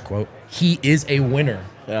Jokic quote. He is a winner.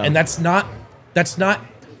 Yeah. And that's not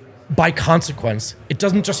by consequence. It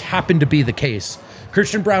doesn't just happen to be the case.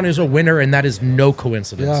 Christian Brown is a winner, and that is no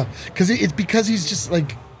coincidence. Yeah, because he's just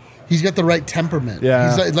he's got the right temperament.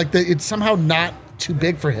 Yeah. He's it's somehow not too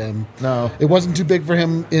big for him. No. It wasn't too big for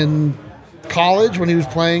him in college when he was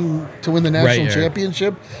playing to win the national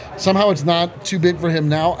championship. Somehow it's not too big for him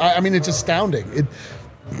now. I mean, it's astounding.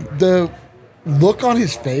 The look on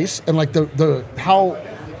his face and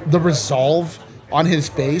the resolve on his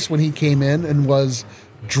face when he came in and was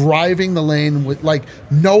driving the lane with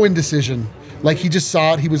no indecision. He just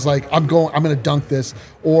saw it. He was like, I'm going to dunk this,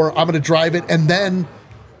 or I'm going to drive it. And then,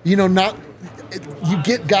 you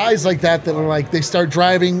get guys like that are they start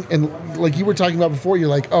driving and like you were talking about before, you're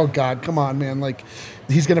like, oh God, come on, man.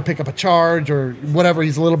 He's going to pick up a charge or whatever.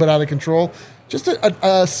 He's a little bit out of control. Just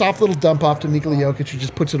a soft little dump off to Nikola Jokic who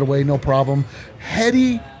just puts it away. No problem.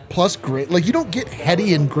 Heady plus grit. You don't get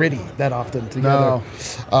heady and gritty that often together.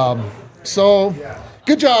 No. So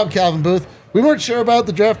good job, Calvin Booth. We weren't sure about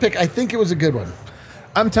the draft pick. I think it was a good one.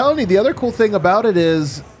 I'm telling you, the other cool thing about it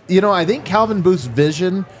is, I think Calvin Booth's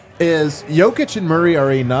vision is Jokic and Murray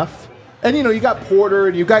are enough. And, you got Porter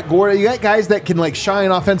and you got Gordon. You got guys that can,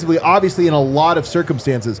 shine offensively, obviously, in a lot of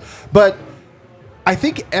circumstances. But I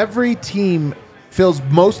think every team feels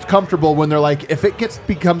most comfortable when they're like, if it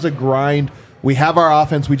becomes a grind, we have our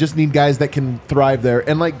offense. We just need guys that can thrive there.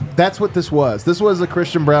 And, that's what this was. This was a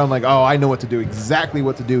Christian Brown, oh, I know what to do, exactly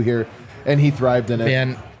what to do here. And he thrived in it.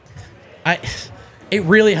 Man, it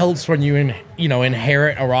really helps when you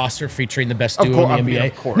inherit a roster featuring the best duo in the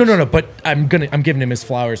NBA. Of course. No, but I'm giving him his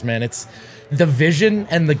flowers, man. It's the vision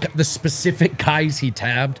and the specific guys he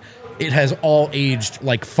tabbed. It has all aged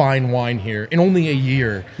like fine wine here in only a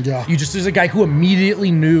year. Yeah. There's a guy who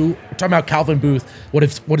immediately knew, talking about Calvin Booth, what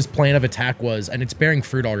his plan of attack was, and it's bearing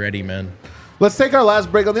fruit already, man. Let's take our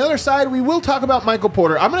last break. On the other side, we will talk about Michael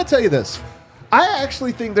Porter. I'm going to tell you this. I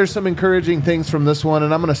actually think there's some encouraging things from this one,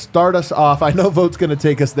 and I'm going to start us off. I know Vote's going to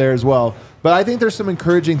take us there as well, but I think there's some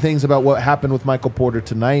encouraging things about what happened with Michael Porter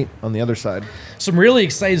tonight on the other side. Some really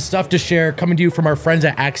exciting stuff to share coming to you from our friends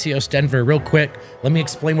at Axios Denver. Real quick, let me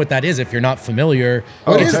explain what that is if you're not familiar.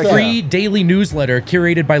 It's a free daily newsletter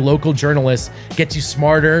curated by local journalists, gets you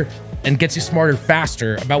smarter and gets you smarter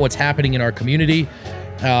faster about what's happening in our community.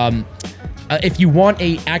 If you want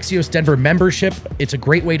a Axios Denver membership, it's a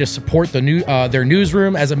great way to support their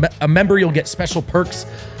newsroom. As a member, you'll get special perks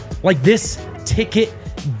like this ticket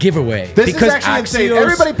giveaway. This is actually insane.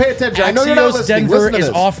 Everybody pay attention. I know you're not listening. Denver is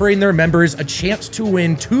offering their members a chance to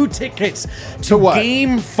win 2 tickets to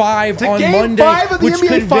Game 5 on Monday, which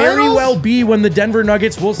could very well be when the Denver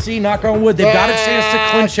Nuggets, we'll see, knock on wood, they've got a chance to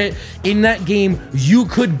clinch it. In that game, you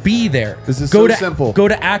could be there. This is so simple. Go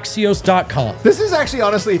to Axios.com. This is actually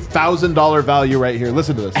honestly $1,000 value right here.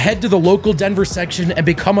 Listen to this. Head to the local Denver section and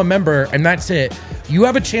become a member, and that's it. You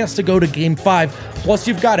have a chance to go to Game 5, plus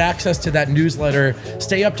you've got access to that newsletter.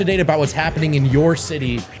 Stay up to date about what's happening in your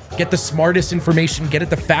city. Get the smartest information, get it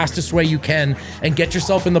the fastest way you can, and get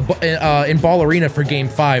yourself in the in Ball Arena for Game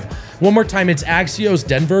 5. One more time, it's Axios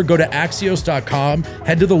Denver. Go to Axios.com,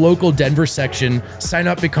 head to the local Denver section, sign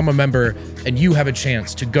up, become a member, and you have a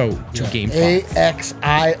chance to go to Game 5.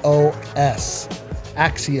 Axios.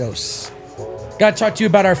 Axios. Got to talk to you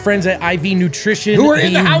about our friends at IV Nutrition. Who are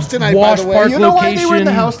in the house tonight, by the way. You know why they were in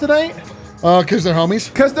the house tonight? Because they're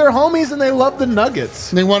homies? Because they're homies and they love the Nuggets.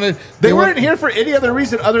 They weren't here for any other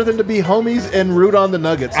reason other than to be homies and root on the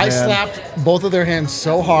Nuggets. I slapped both of their hands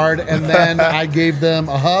so hard, and then I gave them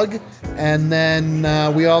a hug, and then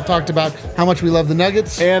we all talked about how much we love the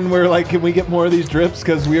Nuggets. And we're like, can we get more of these drips?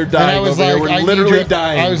 Because we are dying over here. We're literally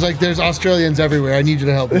dying. I was like, there's Australians everywhere. I need you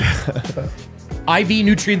to help me. IV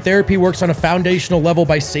Nutrient Therapy works on a foundational level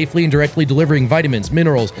by safely and directly delivering vitamins,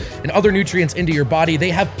 minerals, and other nutrients into your body. They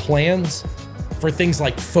have plans for things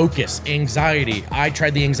like focus, anxiety. I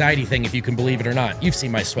tried the anxiety thing, if you can believe it or not. You've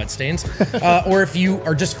seen my sweat stains. Or if you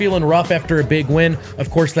are just feeling rough after a big win, of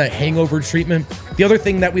course, that hangover treatment. The other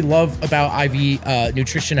thing that we love about IV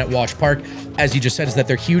Nutrition at Wash Park, as you just said, is that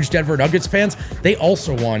they're huge Denver Nuggets fans. They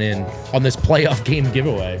also want in on this playoff game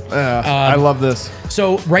giveaway. I love this.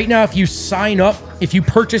 So right now, if you sign up, if you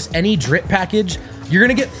purchase any drip package, you're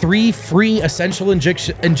going to get 3 free essential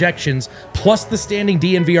injections, plus the standing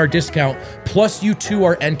DNVR discount, plus you two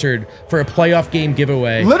are entered for a playoff game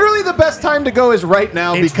giveaway. Literally the best time to go is right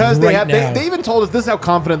now because they even told us this is how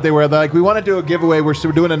confident they were. They're like, we want to do a giveaway. We're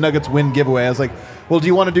doing a Nuggets win giveaway. I was like, well, do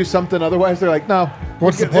you want to do something otherwise? They're like, no.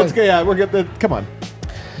 What's the point? We're good. Come on.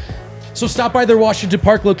 So stop by their Washington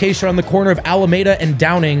Park location on the corner of Alameda and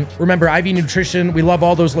Downing. Remember, IV Nutrition, we love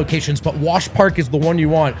all those locations, but Wash Park is the one you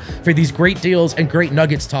want for these great deals and great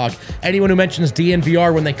Nuggets talk. Anyone who mentions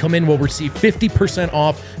DNVR when they come in will receive 50%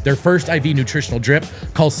 off their first IV nutritional drip.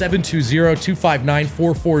 Call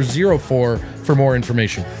 720-259-4404 for more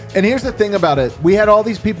information. And here's the thing about it. We had all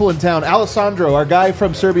these people in town. Alessandro, our guy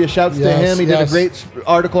from Serbia, shouts to him. He did a great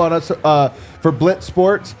article on us for Blitz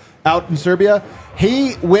Sports out in Serbia.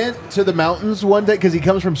 He went to the mountains one day because he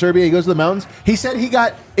comes from Serbia. He goes to the mountains. He said he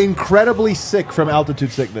got incredibly sick from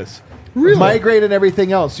altitude sickness. Really? Migraine and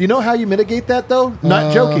everything else. You know how you mitigate that, though?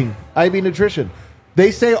 Not joking. IV Nutrition.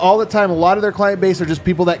 They say all the time, a lot of their client base are just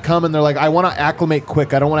people that come and they're like, I want to acclimate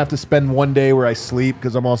quick. I don't want to have to spend one day where I sleep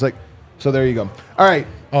because I'm all sick. So there you go. All right.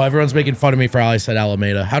 Oh, everyone's making fun of me for how I said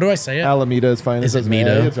Alameda. How do I say it? Alameda is fine. Is it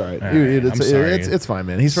Meta? It's all right. I'm sorry. It's fine,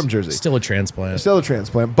 man. He's from Jersey. Still a transplant.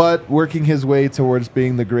 But working his way towards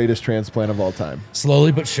being the greatest transplant of all time.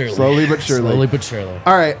 Slowly but surely.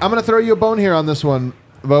 All right. I'm going to throw you a bone here on this one,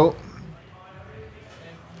 Vote.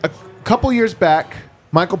 A couple years back,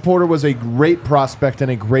 Michael Porter was a great prospect and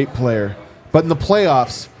a great player. But in the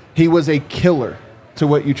playoffs, he was a killer to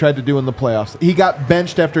what you tried to do in the playoffs. He got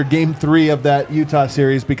benched after game 3 of that Utah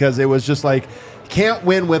series because it was just like, can't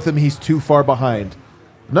win with him. He's too far behind.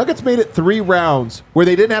 Nuggets made it 3 rounds where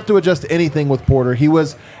they didn't have to adjust anything with Porter. He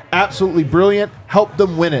was absolutely brilliant, helped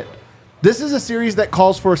them win it. This is a series that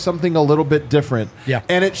calls for something a little bit different. Yeah.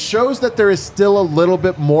 And it shows that there is still a little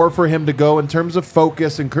bit more for him to go in terms of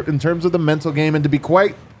focus and in terms of the mental game. And to be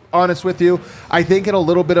quite honest with you, I think in a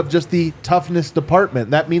little bit of just the toughness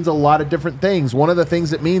department. That means a lot of different things. One of the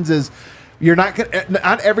things it means is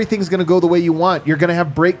not everything's going to go the way you want. You're going to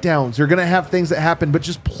have breakdowns. You're going to have things that happen, but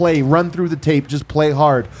just play, run through the tape, just play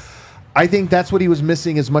hard. I think that's what he was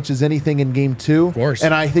missing as much as anything in game 2. Of course.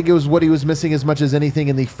 And I think it was what he was missing as much as anything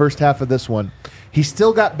in the first half of this one. He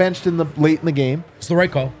still got benched late in the game. It's the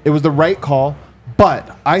right call. It was the right call,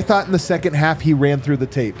 but I thought in the second half he ran through the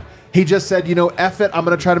tape. He just said, F it, I'm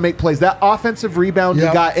going to try to make plays. That offensive rebound he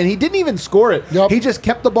got, and he didn't even score it. He just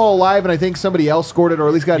kept the ball alive, and I think somebody else scored it or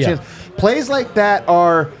at least got a chance. Plays like that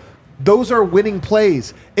those are winning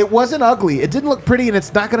plays. It wasn't ugly. It didn't look pretty, and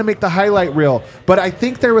it's not going to make the highlight reel. But I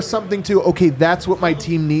think there was something to, okay, that's what my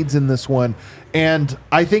team needs in this one. And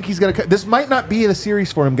I think he's going to – this might not be a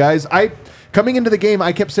series for him, guys. Coming into the game,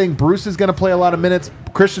 I kept saying Bruce is going to play a lot of minutes.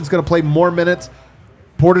 Christian's going to play more minutes.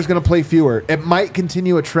 Porter's going to play fewer. It might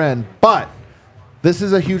continue a trend, but this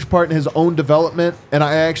is a huge part in his own development, and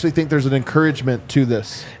I actually think there's an encouragement to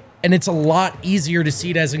this. And it's a lot easier to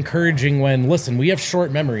see it as encouraging when, listen, we have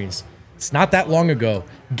short memories. It's not that long ago.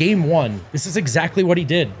 Game 1, this is exactly what he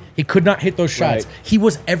did. He could not hit those shots. Right. He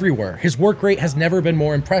was everywhere. His work rate has never been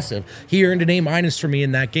more impressive. He earned an A- for me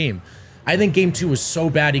in that game. I think game 2 was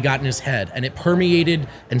so bad he got in his head, and it permeated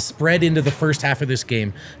and spread into the first half of this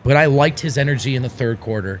game. But I liked his energy in the third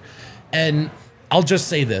quarter. And I'll just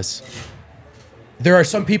say this. There are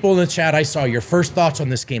some people in the chat I saw your first thoughts on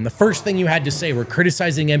this game. The first thing you had to say were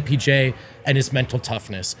criticizing MPJ and his mental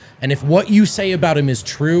toughness. And if what you say about him is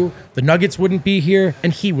true, the Nuggets wouldn't be here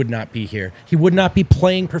and he would not be here. He would not be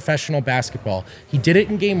playing professional basketball. He did it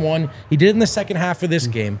in game 1. He did it in the second half of this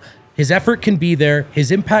game. His effort can be there.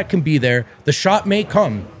 His impact can be there. The shot may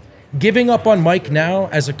come. Giving up on Mike now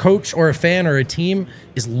as a coach or a fan or a team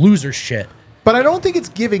is loser shit. But I don't think it's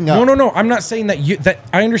giving up. No. I'm not saying that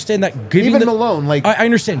I understand that giving even Malone, I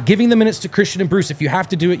understand giving the minutes to Christian and Bruce. If you have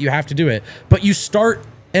to do it, you have to do it. But you start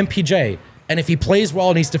MPJ, and if he plays well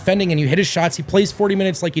and he's defending and you hit his shots, he plays 40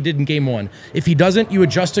 minutes like he did in game 1. If he doesn't, you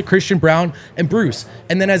adjust to Christian Brown and Bruce.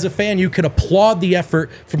 And then as a fan, you could applaud the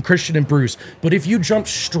effort from Christian and Bruce. But if you jump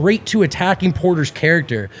straight to attacking Porter's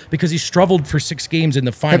character because he struggled for 6 games in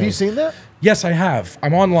the finals. Have you seen that? Yes, I have.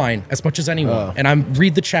 I'm online as much as anyone, and I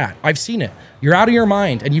read the chat. I've seen it. You're out of your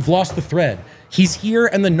mind, and you've lost the thread. He's here,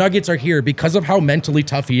 and the Nuggets are here because of how mentally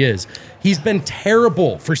tough he is. He's been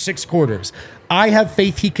terrible for 6 quarters. I have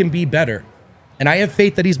faith he can be better, and I have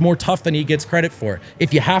faith that he's more tough than he gets credit for.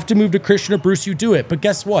 If you have to move to Christian or Bruce, you do it. But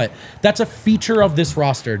guess what? That's a feature of this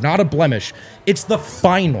roster, not a blemish. It's the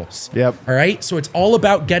finals. Yep. All right? So it's all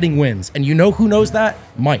about getting wins, and you know who knows that?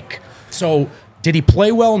 Mike. So did he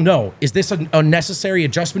play well? No. Is this an unnecessary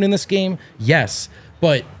adjustment in this game? Yes.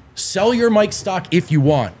 But sell your Mike stock if you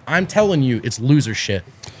want. I'm telling you, it's loser shit.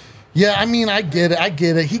 Yeah, I mean, I get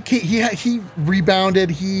it. He rebounded.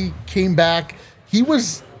 He came back. He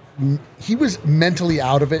was mentally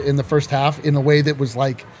out of it in the first half in a way that was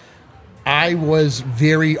like, I was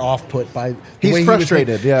very off-put by the way he's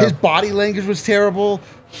frustrated. His body language was terrible.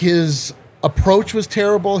 His approach was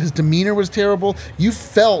terrible. His demeanor was terrible. You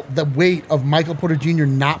felt the weight of Michael Porter Jr.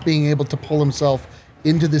 not being able to pull himself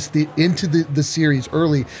into the series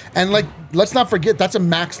early. And like, let's not forget, that's a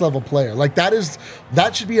max level player. Like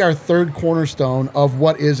that should be our third cornerstone of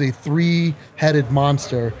what is a 3-headed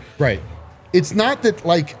monster. Right. It's not that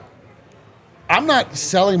like, I'm not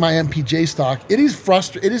selling my MPJ stock. It is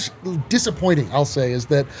frustrating. It is disappointing, I'll say, is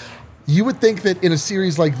that you would think that in a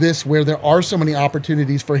series like this where there are so many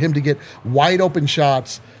opportunities for him to get wide open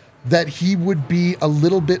shots, that he would be a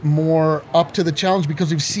little bit more up to the challenge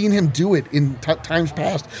because we've seen him do it in times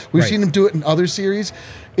past. We've seen him do it in other series.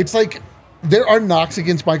 It's like there are knocks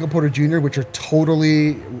against Michael Porter Jr. which are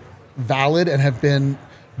totally valid and have been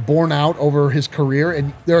borne out over his career.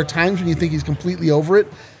 And there are times when you think he's completely over it.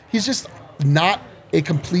 He's just not a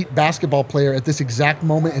complete basketball player at this exact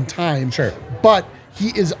moment in time. Sure. But he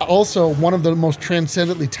is also one of the most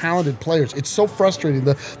transcendently talented players. It's so frustrating.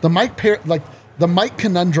 The Mike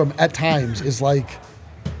conundrum at times is like,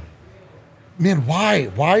 man, why?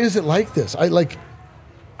 Why is it like this?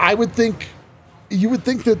 You would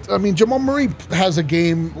think that, I mean, Jamal Murray has a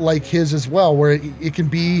game like his as well, where it can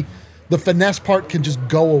be, the finesse part can just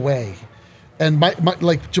go away. And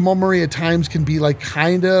like Jamal Murray at times can be like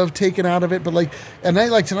kind of taken out of it, but like, and I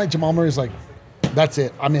like tonight, Jamal Murray is like, that's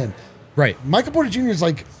it, I'm in. Right. Michael Porter Jr. is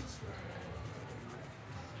like,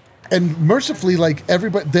 and mercifully, like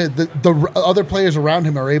everybody, the other players around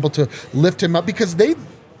him are able to lift him up because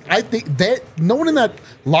I think that no one in that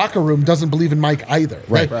locker room doesn't believe in Mike either.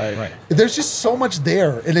 Right. There's just so much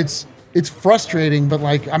there, and it's frustrating, but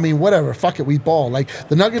like, I mean, whatever, fuck it, we ball. Like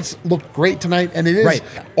the Nuggets looked great tonight, and it is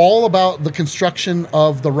all about the construction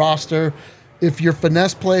of the roster. If your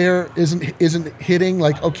finesse player isn't hitting,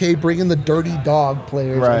 like, okay, bring in the dirty dog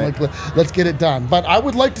players. Right. And like, let's get it done. But I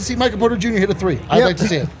would like to see Michael Porter Jr. hit a 3. I'd like to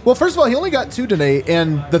see it. Well, first of all, he only got 2 today,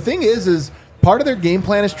 and the thing is part of their game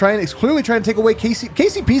plan is clearly trying to take away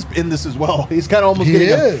KCP's in this as well. He's kind of almost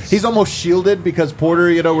he's almost shielded because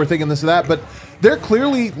Porter, we're thinking this or that, but they're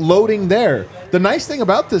clearly loading there. The nice thing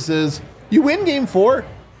about this is you win game 4.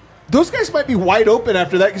 those guys might be wide open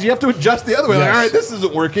after that because you have to adjust the other way. Yes. Like, all right, this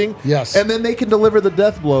isn't working. Yes. And then they can deliver the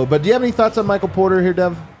death blow. But do you have any thoughts on Michael Porter here,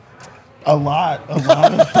 Dev? A lot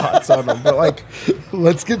of thoughts on him. But like,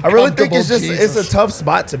 let's get. I really think it's Jesus. a tough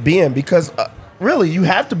spot to be in because really you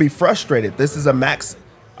have to be frustrated. This is a max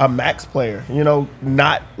player,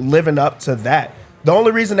 not living up to that. The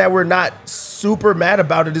only reason that we're not super mad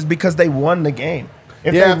about it is because they won the game.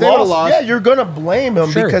 If they lost, you're gonna blame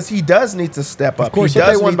him because he does need to step up. Of course, he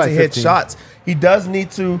does need to hit shots. He does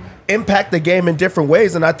need to impact the game in different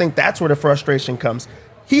ways, and I think that's where the frustration comes.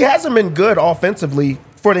 He hasn't been good offensively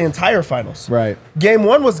for the entire finals. Right. Game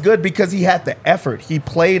 1 was good because he had the effort. He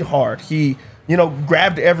played hard. He,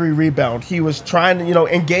 grabbed every rebound. He was trying to,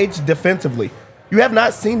 engage defensively. You have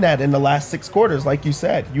not seen that in the last 6 quarters, like you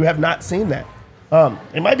said. You have not seen that.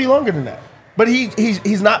 It might be longer than that. But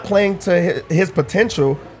he's not playing to his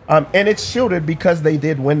potential, and it's shielded because they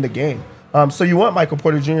did win the game. So you want Michael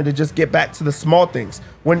Porter Jr. to just get back to the small things.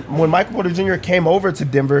 When Michael Porter Jr. came over to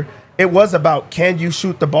Denver, it was about, can you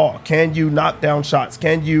shoot the ball? Can you knock down shots?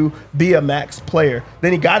 Can you be a max player?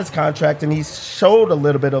 Then he got his contract, and he showed a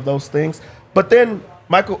little bit of those things. But then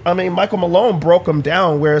Michael Malone broke him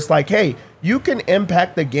down where it's like, hey, you can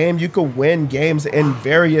impact the game. You can win games in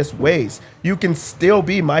various ways. You can still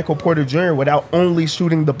be Michael Porter Jr. without only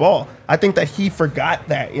shooting the ball. I think that he forgot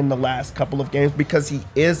that in the last couple of games because he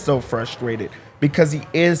is so frustrated, because he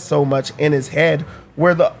is so much in his head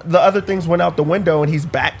where the other things went out the window and he's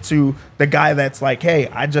back to the guy that's like, hey,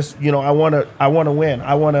 I just, I want to win.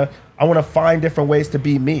 I want to find different ways to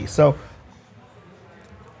be me. So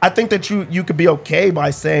I think that you could be okay by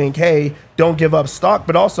saying, hey, don't give up stock,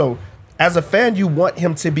 but also as a fan, you want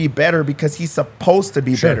him to be better because he's supposed to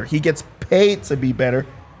be better. He gets paid to be better.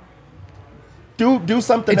 Do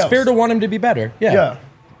something else. It's fair to want him to be better. Yeah.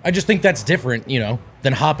 I just think that's different,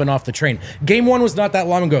 than hopping off the train. Game 1 was not that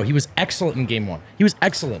long ago. He was excellent in Game 1. He was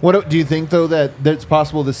excellent. What do you think, though, that it's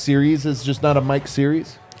possible this series is just not a Mike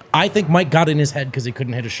series? I think Mike got in his head because he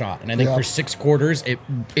couldn't hit a shot. And I think for 6 quarters,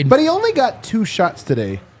 But he only got 2 shots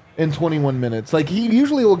today in 21 minutes. Like, he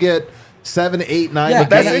usually will get 7, 8, 9. Yeah, but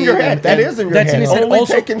that's in your head. That is in your head. That's in his head. Only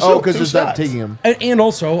Also, taking because two it's not shots. taking him. And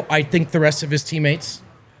also, I think the rest of his teammates,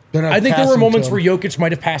 I think there were moments where Jokic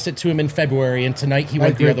might have passed it to him in February, and tonight he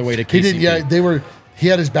went the other way to KCP. He did, yeah. He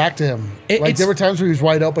had his back to him. There were times where he was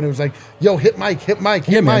wide open. It was like, yo, hit Mike, hit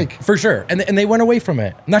Mike. For sure. And they went away from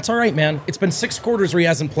it. And that's all right, man. It's been 6 quarters where he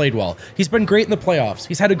hasn't played well. He's been great in the playoffs.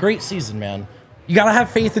 He's had a great season, man. You got to have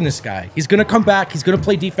faith in this guy. He's going to come back. He's going to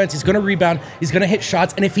play defense. He's going to rebound. He's going to hit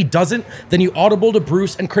shots. And if he doesn't, then you audible to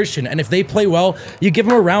Bruce and Christian. And if they play well, you give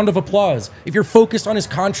him a round of applause. If you're focused on his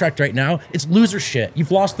contract right now, it's loser shit.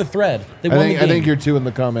 You've lost the thread. They won the game. I think you're 2 in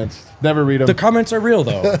the comments. Never read them. The comments are real,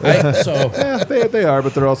 though. Right? So yeah, they are,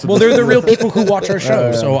 but they're also... Well, they're the real people who watch our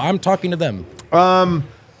show, so I'm talking to them.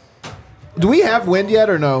 Do we have Wind yet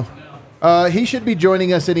or no? He should be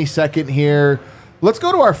joining us any second here. Let's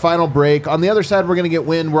go to our final break. On the other side, we're going to get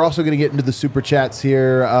Wind. We're also going to get into the super chats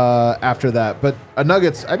here after that. But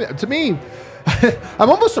Nuggets, to me,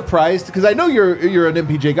 I'm almost surprised because I know you're an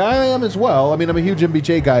MPJ guy. I am as well. I mean, I'm a huge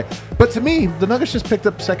MPJ guy. But to me, the Nuggets just picked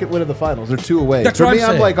up second win of the finals. They're 2 away. That's For what me,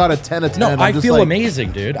 I'm I'm like on a 10 of 10. No, I feel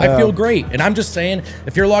amazing, dude. I feel great. And I'm just saying,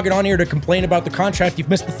 if you're logging on here to complain about the contract, you've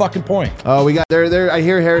missed the fucking point. Oh, we got there. I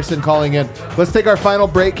hear Harrison calling in. Let's take our final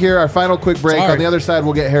break here, our final quick break. Sorry. On the other side,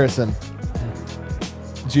 we'll get Harrison.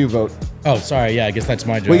 It's you vote. Oh, sorry. Yeah, I guess that's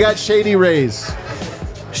my job. We got Shady Rays.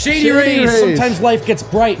 Shady Rays. Sometimes life gets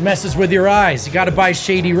bright, messes with your eyes. You got to buy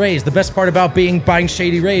Shady Rays. The best part about buying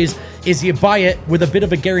Shady Rays is you buy it with a bit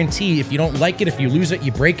of a guarantee. If you don't like it, if you lose it,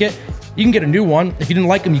 you break it, you can get a new one. If you didn't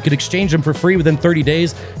like them, you could exchange them for free within 30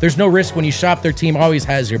 days. There's no risk when you shop. Their team always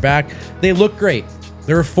has your back. They look great.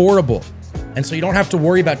 They're affordable. And so you don't have to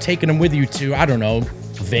worry about taking them with you to, I don't know,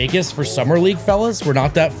 Vegas for Summer League, fellas. We're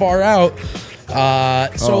not that far out.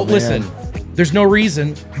 Listen, there's no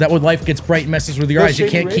reason that when life gets bright and messes with your eyes, you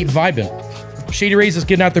can't keep vibing. Shady Rays is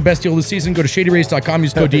getting out their best deal of the season. Go to shadyrays.com,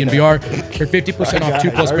 use code DNVR for 50% off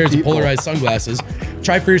 2+ pairs of polarized sunglasses.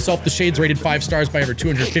 Try for yourself the shades rated 5 stars by over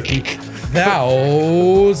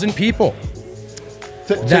 250,000 people.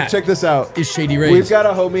 Check this out. Is Shady Rays. We've got a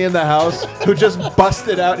homie in the house who just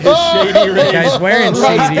busted out his Shady Rays. The guy's wearing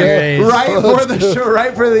Shady Rays. Right for the show,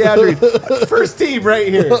 right for the ad read. First team right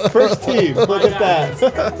here. First team. Look at that.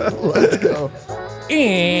 Let's go.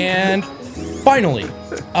 And finally,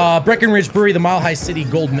 Breckenridge Brewery, the Mile High City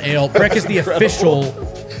Golden Ale. Breck is the official...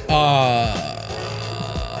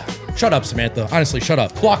 shut up, Samantha. Honestly, shut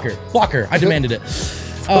up. Blocker. I demanded it.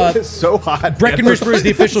 It's so hot. Breckenridge Brewery is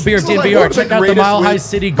the official beer of DNVR. Check out the Mile High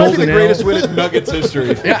City Golden Ale. The greatest win in Nuggets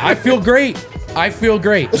history. Yeah, I feel great. I feel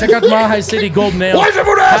great. Check out the Mile High City Golden Ale. Why is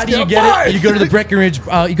everyone How asking? do you I'm get fine. it? You go to the Breckenridge.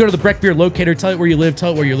 You go to the Breck Beer Locator. Tell it where you live.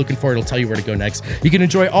 Tell it where you're looking for. It'll tell you where to go next. You can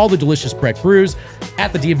enjoy all the delicious Breck brews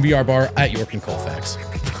at the DMVR bar at York and Colfax.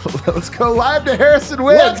 Let's go live to Harrison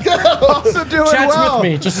Witt. Let's go. Also doing Chat's well.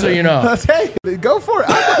 with me, just so you know. Hey, go for it.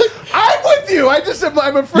 I'm with you.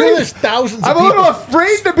 I'm afraid. There's thousands of I'm a people. little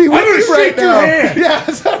afraid to be with you right now.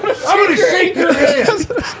 Yes, I'm gonna shake your hand.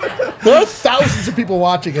 There are thousands of people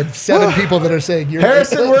watching and 7 people that are saying, "You're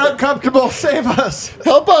Harrison, we're uncomfortable. Save us.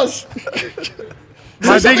 help us."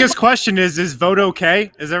 My biggest question is vote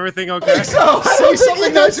okay? Is everything okay? So, Say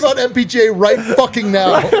something nice about MPJ right fucking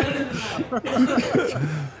now.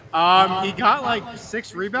 He got like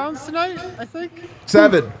 6 rebounds tonight, I think.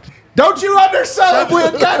 7. Don't you undersell him,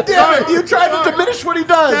 Win. God damn it. You tried to diminish what he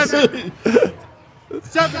does.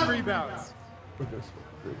 7 rebounds.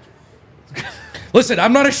 Listen,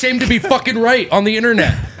 I'm not ashamed to be fucking right on the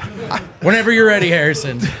internet. Whenever you're ready,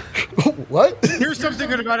 Harrison. What? Here's something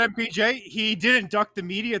good about MPJ. He didn't duck the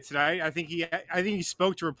media tonight. I think he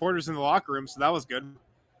spoke to reporters in the locker room, so that was good.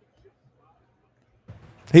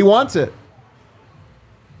 He wants it.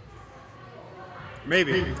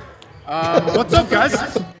 Maybe. What's up,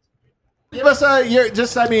 guys? Give us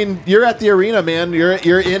you're at the arena, man.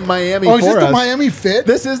 You're in Miami Oh, for is this us. the Miami Fit?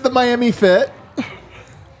 This is the Miami Fit.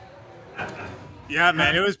 Yeah,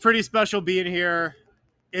 man, it was pretty special being here.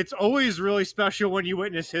 It's always really special when you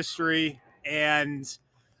witness history, and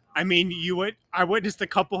I mean, I witnessed a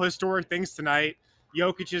couple historic things tonight.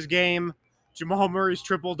 Jokic's game, Jamal Murray's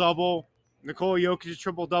triple-double, Nikola Jokic's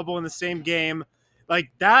triple-double in the same game. Like,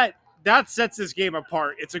 that sets this game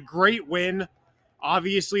apart. It's a great win,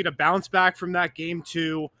 obviously, to bounce back from that game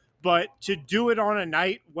too, but to do it on a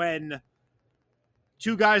night when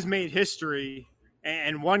 2 guys made history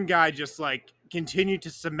and one guy just, like, continued to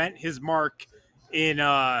cement his mark in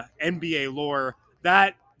NBA lore,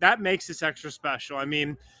 that makes this extra special. I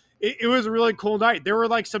mean, it was a really cool night. There were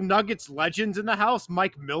like some Nuggets legends in the house.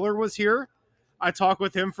 Mike Miller was here. I talked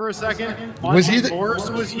with him for a second. Was he Morris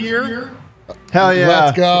was here. Hell yeah.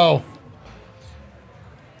 Let's go.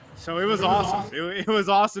 So it was awesome. It was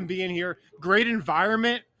awesome being here. Great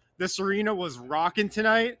environment. This arena was rocking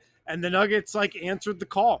tonight, and the Nuggets like answered the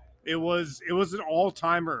call. It was an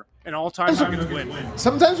all-timer, an all-time Nuggets win.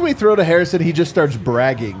 Sometimes when we throw to Harrison, he just starts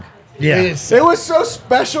bragging. Yeah. It was so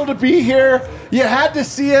special to be here. You had to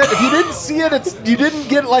see it. If you didn't see it, you didn't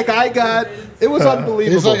get it like I got. It was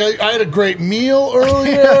unbelievable. He's like, I had a great meal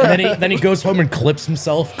earlier. then he goes home and clips his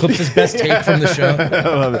best take from the show.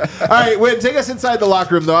 I love it. All right, Win, take us inside the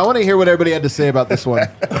locker room, though. I want to hear what everybody had to say about this one.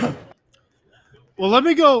 Well, let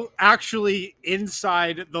me go actually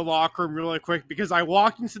inside the locker room really quick, because I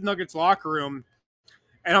walked into the Nuggets locker room,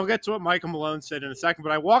 and I'll get to what Michael Malone said in a second,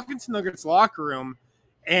 but I walked into the Nuggets locker room,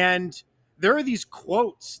 and there are these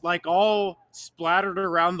quotes like all splattered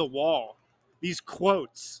around the wall, these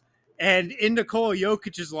quotes. And in Nikola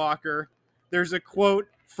Jokic's locker, there's a quote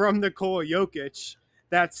from Nikola Jokic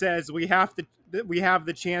that says, we have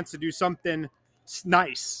the chance to do something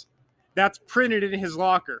nice. That's printed in his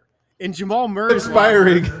locker. In Jamal Murray's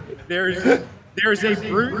Inspiring. locker,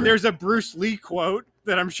 there's a Bruce Lee quote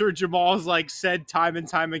that I'm sure Jamal's like said time and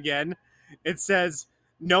time again. It says,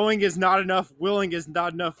 knowing is not enough, willing is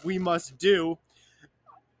not enough, we must do.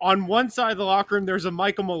 On one side of the locker room, there's a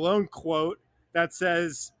Michael Malone quote that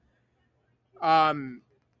says,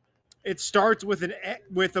 it starts with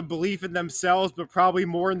a belief in themselves, but probably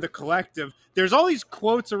more in the collective. There's all these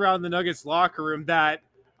quotes around the Nuggets locker room that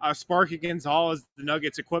Sparky Gonzalez, the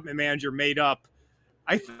Nuggets equipment manager, made up.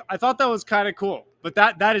 I thought that was kind of cool, but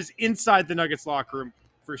that is inside the Nuggets locker room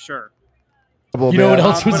for sure. You know what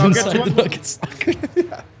else was but I'll get inside to the Nuggets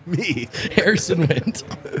locker? Me. Harrison went.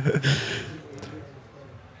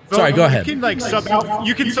 Sorry, go ahead. You can sub out.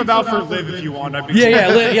 You can sub out for Liv if you want.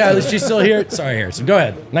 Yeah. She's still here. Sorry, Harrison. Go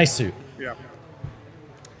ahead. Nice suit. Yeah.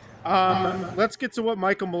 Let's get to what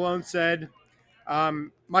Michael Malone said.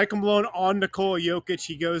 Michael Malone on Nikola Jokic.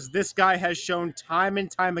 He goes, this guy has shown time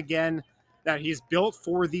and time again that he's built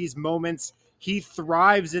for these moments. He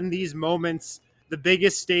thrives in these moments. The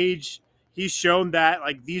biggest stage, he's shown that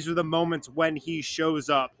these are the moments when he shows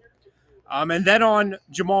up. And then on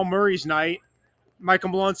Jamal Murray's night, Michael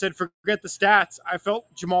Malone said, forget the stats. I felt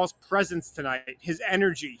Jamal's presence tonight, his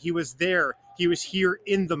energy. He was there. He was here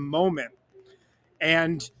in the moment.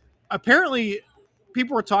 And apparently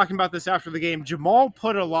people were talking about this after the game. Jamal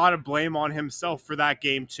put a lot of blame on himself for that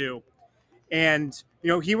game too. And,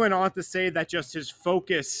 he went on to say that just his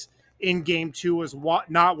focus in game 2 was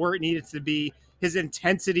not where it needed to be. His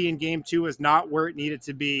intensity in game 2 was not where it needed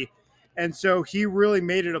to be. And so he really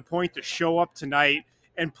made it a point to show up tonight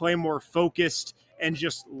and play more focused and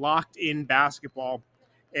just locked in basketball.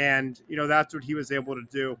 And, that's what he was able to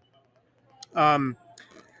do.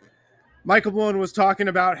 Michael Malone was talking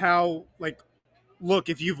about how, look,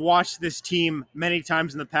 if you've watched this team many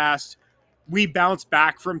times in the past, we bounce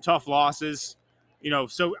back from tough losses.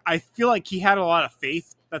 So I feel like he had a lot of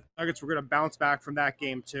faith that the Nuggets were going to bounce back from that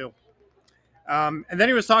game too. And then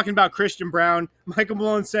he was talking about Christian Brown. Michael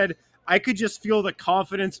Malone said, I could just feel the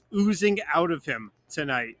confidence oozing out of him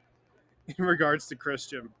tonight in regards to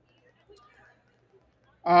Christian.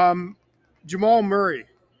 Jamal Murray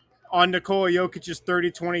on Nikola Jokic's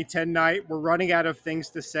 30-20-10 night. We're running out of things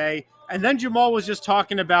to say. And then Jamal was just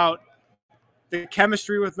talking about the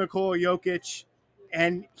chemistry with Nikola Jokic.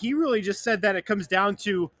 And he really just said that it comes down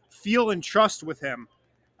to feel and trust with him.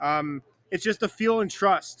 It's just a feel and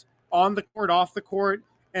trust on the court, off the court.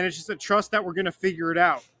 And it's just a trust that we're going to figure it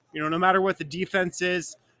out. No matter what the defense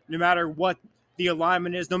is, no matter what the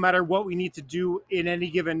alignment is, no matter what we need to do in any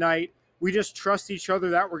given night, we just trust each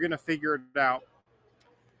other that we're going to figure it out.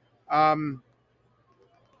 And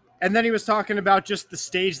then he was talking about just the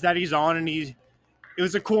stage that he's on, and it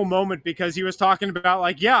was a cool moment because he was talking about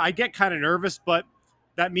I get kind of nervous, but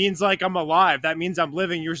that means I'm alive. That means I'm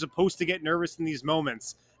living. You're supposed to get nervous in these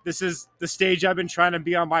moments. This is the stage I've been trying to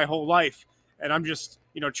be on my whole life, and I'm just,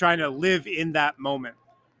 trying to live in that moment.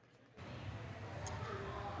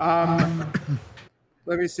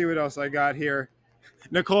 Let me see what else I got here.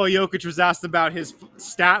 Nikola Jokic was asked about his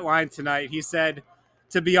stat line tonight. He said,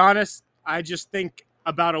 to be honest, I just think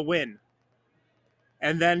about a win.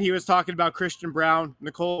 And then he was talking about Christian Brown.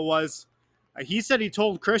 Nikola was. He said he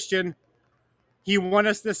told Christian he won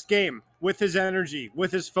us this game with his energy,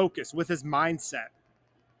 with his focus, with his mindset.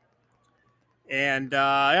 And,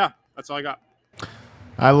 that's all I got.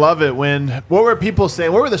 I love it. What were people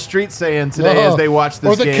saying? What were the streets saying today as they watched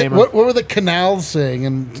this game? What were the canals saying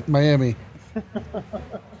in Miami?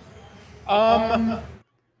 The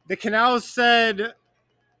Canals said,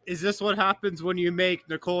 is this what happens when you make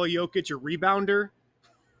Nikola Jokic a rebounder?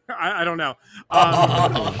 I don't know.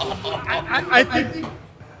 I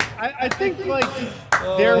think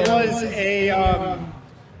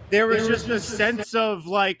there was just a sense of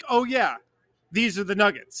oh yeah, these are the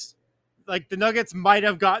Nuggets. The Nuggets might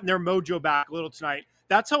have gotten their mojo back a little tonight.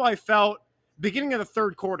 That's how I felt beginning of the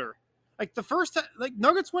third quarter. The first,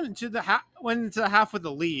 Nuggets went into the half with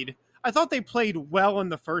the lead. I thought they played well in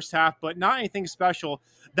the first half, but not anything special.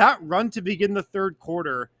 That run to begin the third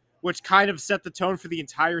quarter, which kind of set the tone for the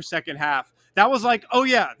entire second half, that was oh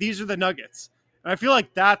yeah, these are the Nuggets. And I feel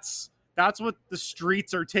like that's what the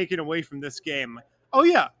streets are taking away from this game. Oh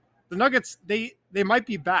yeah, the Nuggets, they might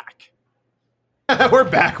be back. We're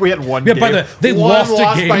back. We had one game. They lost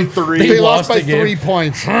a game. By 3. They lost by 3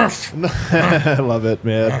 points. I love it,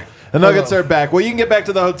 man. The Nuggets are back. Well, you can get back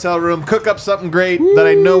to the hotel room, cook up something great that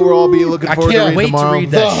I know we'll all be looking forward to reading tomorrow. I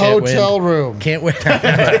can't wait to read the that shit, hotel room. Can't wait.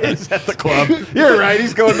 He's at the club. You're right.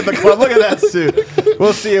 He's going to the club. Look at that suit.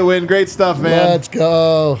 We'll see you, Win. Great stuff, man. Let's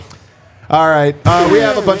go. All right. We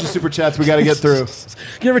have a bunch of super chats we got to get through.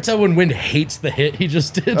 Can you ever tell when Wind hates the hit he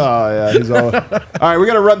just did? Oh, yeah. He's all right, we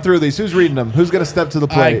got to run through these. Who's reading them? Who's going to step to the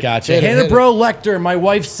plate? I gotcha. Hannah Bro Lecter, my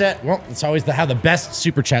wife said, well, it's always how the best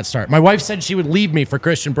super chats start. My wife said she would leave me for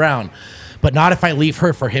Christian Brown, but not if I leave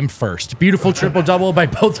her for him first. Beautiful triple-double by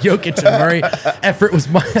both Jokic and Murray. Effort was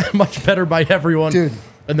much better by everyone. Dude.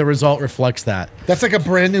 And the result reflects that. That's like a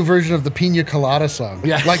brand new version of the Pina Colada song.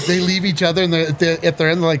 Yeah. They leave each other and at their end,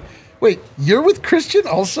 they're like, wait, you're with Christian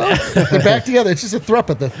also? They're back together. It's just a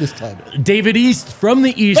thruppet this time. David East from the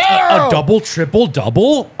East, a double,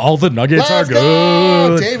 triple-double. All the Nuggets are good.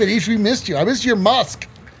 Go. David East, we missed you. I missed your Musk.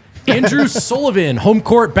 Andrew Sullivan, home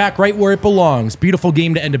court, back right where it belongs. Beautiful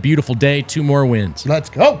game to end a beautiful day. 2 more wins. Let's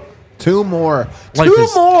go. 2 more.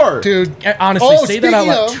 Dude. Honestly, say that out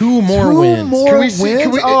loud. 2 more wins. Can we see?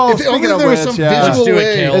 If only there was some visual Let's do it,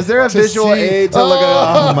 aid. Kale. Is there a visual aid to look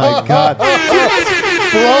at? Oh, my God.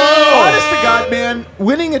 Honest to God, man,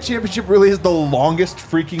 winning a championship really is the longest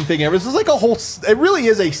freaking thing ever. This is like a whole, it really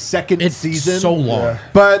is a second season. It's so long. Yeah.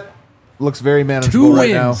 But looks very manageable 2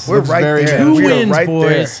 right now. wins. We're right there. 2 We are wins, right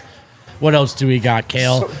boys. there. What else do we got,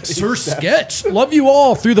 Kale? Sir Sketch. Love you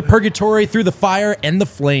all through the purgatory, through the fire, and the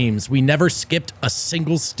flames. We never skipped a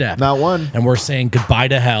single step. Not one. And we're saying goodbye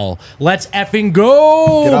to hell. Let's effing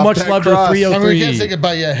go. Much love to the 303. I mean, we can't say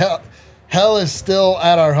goodbye yet. Hell is still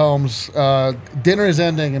at our homes. Dinner is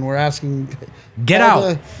ending, and we're asking... Get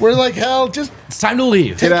out. We're like, hell, just... It's time to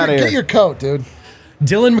leave. Get out of here. Get your coat, dude.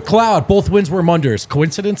 Dylan McLeod, both wins were Munders.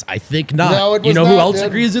 Coincidence? I think not. No, it was you know not, who else dude.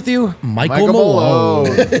 agrees with you? Michael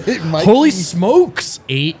Malone. Malone. Mikey. Holy smokes.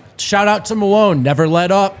 8. Shout out to Malone. Never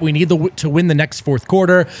let up. We need to win the next fourth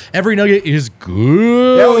quarter. Every nugget is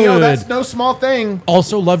good. Yo, that's no small thing.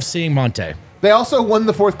 Also love seeing Monte. They also won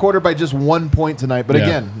the fourth quarter by just 1 point tonight. But Yeah.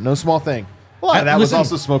 again, no small thing. Well, that listen, was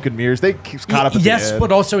also smoke and mirrors. They caught up at yes, the end.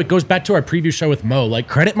 but also it goes back to our preview show with Mo. Like,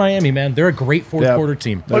 credit Miami, man. They're a great fourth quarter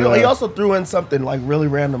team. But he also threw in something like really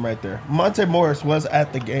random right there. Monte Morris was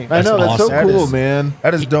at the game. I know, that's awesome. so cool, is- man.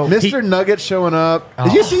 That is dope. Mr. Nugget showing up.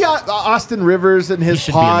 Did you see Austin Rivers and his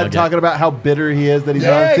should be a pod Nugget. talking about how bitter he is that he's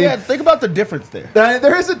on the team? Yeah. Think about the difference there.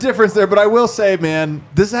 There is a difference there, but I will say, man,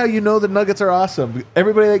 this is how you know the Nuggets are awesome.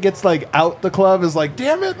 Everybody that gets like out the club is like,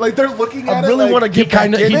 damn it, like they're looking at I it. really like, want to He get back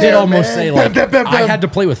in he did there, almost man. say, like, I had to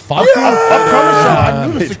play with fire. I promise y'all, I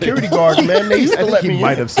knew the security guards, man. They used I to think let he me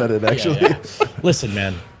might in. have said it actually. Listen,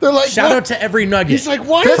 man. They're like, Shout what? out to every nugget. He's like,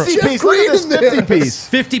 why is 50 Jeff piece. Look Green at this in there? 50 piece.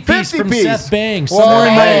 50 piece 50 from piece. Seth Bangs. Wow. Somewhere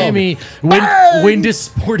in Miami. Bang! Wind is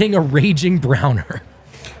sporting a raging browner.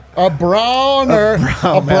 A Browner.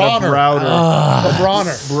 A Browner. A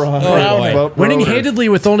Browner. Oh, boy. Winning Browner. handedly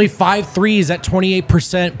with only 5 threes at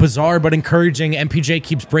 28%. Bizarre but encouraging. MPJ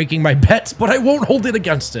keeps breaking my bets, but I won't hold it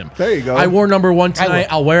against him. There you go. I wore number 1 I tonight. will.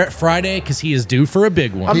 I'll wear it Friday because he is due for a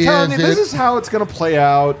big one. I'm He telling you, is this it. is how it's going to play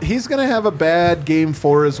out. He's going to have a bad game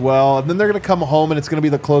 4 as well, and then they're going to come home and it's going to be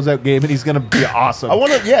the closeout game, and he's going to be awesome. I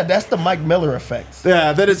want to, that's the Mike Miller effect.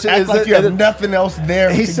 Yeah, that is. Act like you have nothing else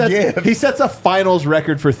there He to give. sets a finals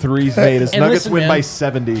record for threes made as And Nuggets listen, win man, by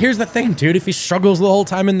 70. Here's the thing, dude. If he struggles the whole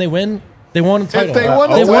time and they win, they won a title. They won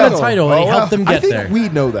They a won a title. title, and he Oh, helped them I get think there. we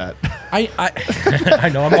know that. I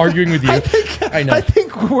know. I'm arguing with you. I know. I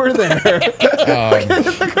think we're there.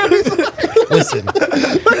 Listen,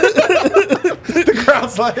 The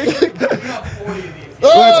crowd's like, let's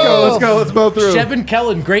go. Let's go through. Shevin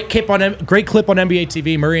Kellen, great clip on NBA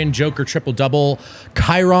TV. Murray and Joker triple double.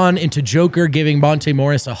 Chiron into Joker, giving Monte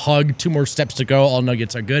Morris a hug. 2 more steps to go. All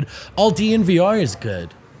Nuggets are good. All DNVR is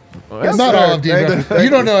good. Yes, Not sir. all of you. You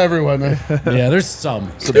don't know everyone. Yeah, there's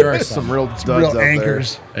some. There are some. Some real duds Real out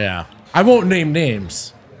anchors. Yeah, I won't name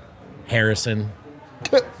names. Harrison.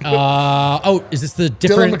 Is this the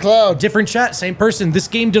different McLeod. different chat? Same person. This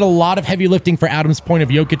game did a lot of heavy lifting for Adam's point of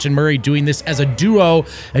Jokic and Murray doing this as a duo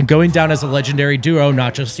and going down as a legendary duo,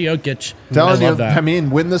 not just Jokic. Telling I love you, that. I mean,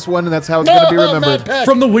 win this one, and that's how it's going to be remembered. Matt Peck.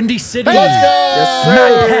 From the Windy City. Yes,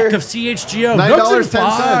 Matt sir. Peck of CHGO.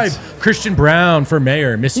 $9.10. Christian Brown for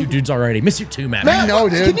mayor. Miss you dudes already. Miss you too, Matt. I know,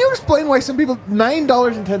 dude. Can you explain why some people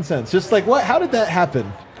 $9.10? Just like what? How did that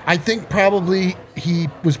happen? I think probably he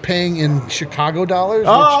was paying in Chicago dollars.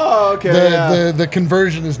 Oh, which okay. The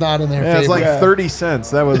conversion is not in their Yeah, it's favor. like 30 cents.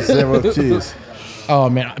 That was jeez. Oh,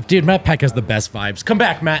 man. Dude, Matt Peck has the best vibes. Come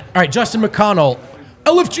back, Matt. All right, Justin McConnell.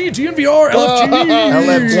 LFG, DNVR, LFG.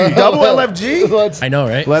 LFG. Double LFG? Let's, I know,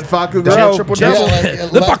 right? Let Faku Double grow. triple yeah,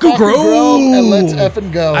 double. let Faku grow. and let's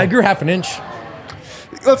effing go. I grew half an inch.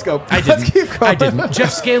 Let's go. I Let's keep didn't. going. I didn't.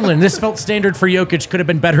 Jeff Scanlon, this felt standard for Jokic. Could have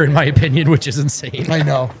been better, in my opinion, which is insane. I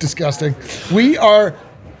know, disgusting. We are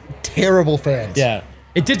terrible fans. Yeah.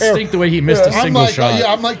 It did stink the way he missed a I'm single like, shot.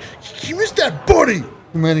 I'm like, he missed that buddy.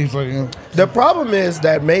 And then he's like, The problem is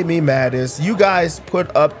that made me mad is you guys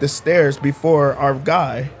put up the stairs before our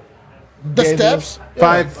guy. the gave steps.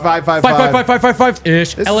 Five.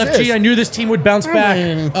 5-5-5-5-5-ish. This LFG, is. I knew this team would bounce back.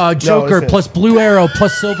 this Joker is. plus Blue Arrow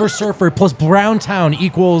plus Silver Surfer plus Browntown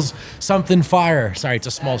equals something fire. Sorry, it's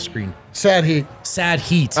a small screen. Sad heat. Sad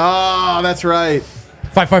Heat. Oh, that's right.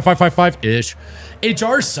 5-5-5-5-5-ish.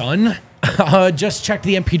 HR son just checked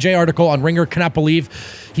the MPJ article on Ringer. Cannot believe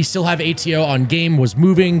he still have ATO on game. Was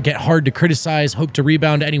moving. Get hard to criticize. Hope to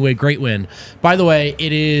rebound. Anyway, great win. By the way,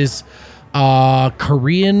 it is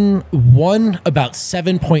Korean won about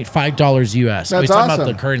 $7.5 US. That's talking about awesome.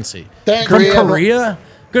 the currency. Thank From you. Korea?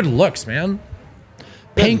 Good looks, man.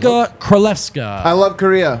 Penka Krolewska. I love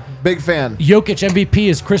Korea. Big fan. Jokic MVP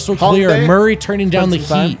is crystal clear. Holiday? Murray turning down the Spend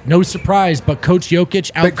some heat. No surprise, but Coach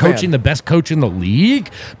Jokic out Big fan. coaching the best coach in the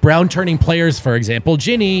league. Brown turning players, for example,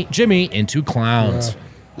 Jimmy into clowns.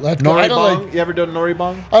 Let's go. Nori I don't Bong. like. You ever done Nori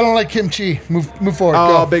Bong? I don't like kimchi. Move forward.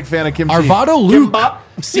 Oh, go. big fan of kimchi. Arvado Luke. Kimbap.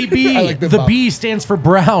 CB. I like the Bimbop. B stands for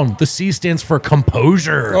Brown. The C stands for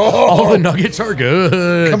composure. All the Nuggets are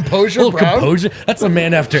good. Composure Little Brown? Composure. That's a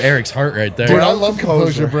man after Eric's heart right there. Dude, I love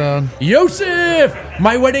Composure Brown. Yosef!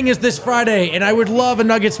 My wedding is this Friday, and I would love a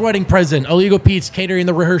Nuggets wedding present. Illegal Pete's catering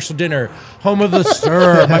the rehearsal dinner. Home of the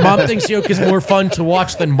Stir. My mom thinks Yoke is more fun to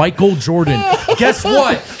watch than Michael Jordan. Guess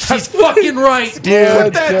what? She's fucking right, dude.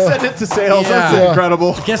 Put that, send it to sales. Yeah. That's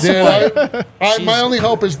incredible. Guess Dude, what? my only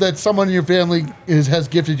hope is that someone in your family has has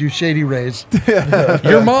gifted you Shady Rays.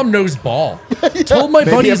 Your mom knows ball. Told my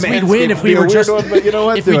buddies we'd win if we were just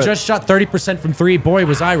just shot 30% from three. Boy,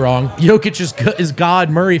 was I wrong. Jokic is God.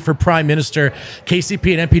 Murray for Prime Minister.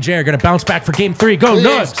 KCP and MPJ are going to bounce back for Game 3. Go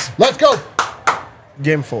Nugs! Let's go.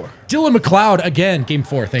 Game 4. Dylan McLeod again. Game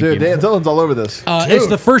 4. Thank you. Dylan's all over this. It's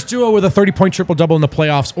the first duo with a 30-point triple-double in the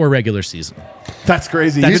playoffs or regular season. That's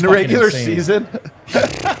crazy. That's in the regular insane. season.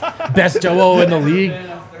 Best duo in the league.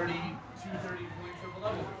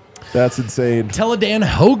 That's insane. Teledan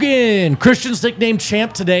Hogan, Christian's nickname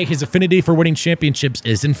champ today. His affinity for winning championships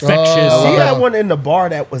is infectious. He had one in the bar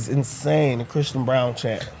that was insane. The Christian Brown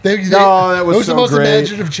chant. That was it was so the most great.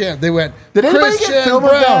 imaginative chant. They went, Did anybody Christian get film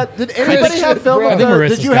Brown. of that? Did anybody have film of I think that?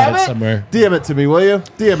 Marissa's Did you got have it it somewhere. DM it to me, will you?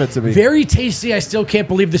 DM it to me. Very tasty. I still can't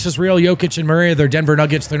believe this is real. Jokic and Murray, they're Denver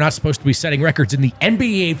Nuggets. They're not supposed to be setting records in the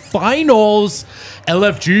NBA Finals.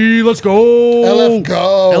 LFG, let's go. LF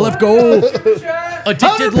go. LF go.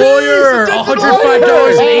 Addicted lawyer,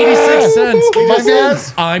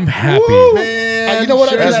 $105.86. I'm happy. Man, You know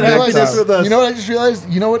what I just share that realized? happiness with us. You know what I just realized?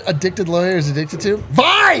 You know what addicted lawyer is addicted to?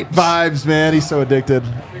 Vibes! Vibes, man. He's so addicted.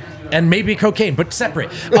 And maybe cocaine, but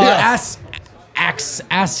separate.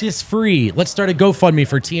 Assis free. Let's start a GoFundMe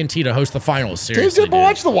for TNT to host the finals. Seriously, Dude,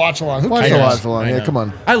 watch the watch along. Who Watch cares? the watch along. I Yeah, know. come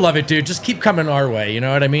on. I love it, dude. Just keep coming our way. You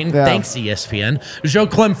know what I mean? Yeah. Thanks, ESPN. Joe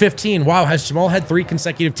Clem 15. Wow, has Jamal had 3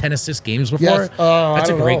 consecutive 10 assist games before? Yes. That's a I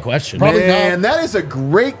don't great know. question. Probably Man, not. that is a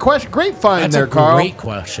great question. Great find That's there, a Carl. great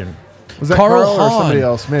question. Was that Carl or somebody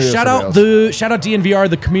else? Maybe it was shout somebody out shout out DNVR.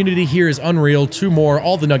 The community here is unreal. 2 more.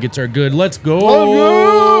 All the Nuggets are good. Let's go.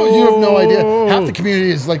 Oh, you have no idea. Half the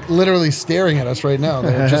community is like literally staring at us right now.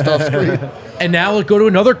 They're just off screen. And now let's go to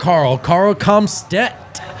another Carl. Carl Comstedt.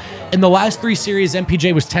 In the last 3 series,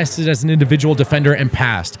 MPJ was tested as an individual defender and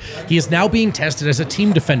passed. He is now being tested as a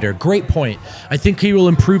team defender. Great point. I think he will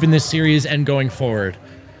improve in this series and going forward.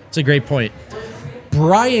 It's a great point.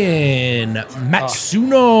 Brian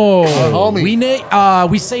Matsuno. Homie.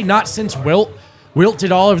 We say not since Wilt. Wilt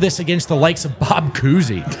did all of this against the likes of Bob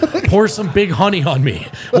Cousy. Pour some big honey on me.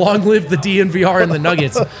 Long live the DNVR and the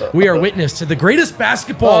Nuggets. We are witness to the greatest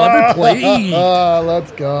basketball ever played.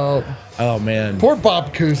 Let's go. Oh, man. Poor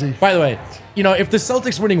Bob Cousy. By the way, you know, if the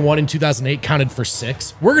Celtics winning 1 in 2008 counted for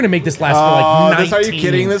 6, we're going to make this last for like 19. Are you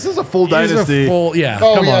kidding? This is a full This is a dynasty. full- yeah,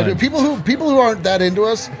 Oh come yeah, on. dude. People who aren't that into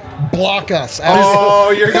us, block us.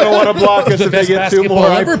 Oh, you're going to want to block us The if they best get 2 basketball more.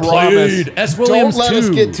 I ever promise. played. S. Don't Williams let 2. us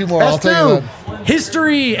get 2 more. I'll tell you that.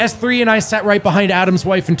 History. S3 and I sat right behind Adam's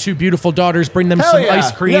wife and 2 beautiful daughters. Bring them Hell some yeah.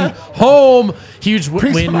 ice cream Yeah. home. Huge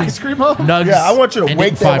Bring win. some ice cream home? Nugs. Yeah, I want you to and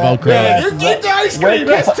wake Five them L up. Greg. Yeah. You get the ice cream.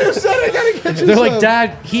 That's too sad. I got to get you They're like, some.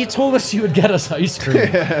 Dad, he told us you would get us ice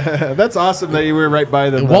cream. That's awesome that you were right by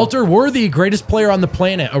them. though. Walter Worthy, greatest player on the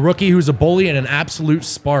planet, a rookie who's a bully and an absolute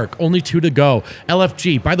spark. Only 2 to go.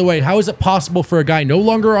 LFG. By the way, how is it possible for a guy no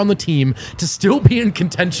longer on the team to still be in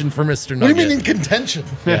contention for Mr. Nugget? What do you mean in contention?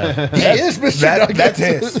 He is Mr. Nugget. That's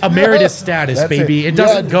his. Emeritus status, That's baby. it. It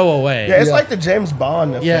doesn't Yeah. go away. Yeah, it's Yeah. like the James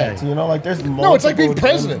Bond effect. Yeah. You know, like there's No, it's like being multiple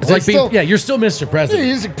president. It's like being, still- you're still Mr. Yeah, President.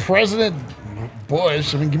 he's like President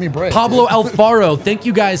Bush. I mean, give me a break. Pablo Alfaro, thank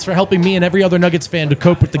you guys for helping me and every other Nuggets fan to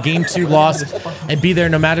cope with the Game 2 loss and be there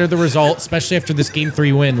no matter the result, especially after this Game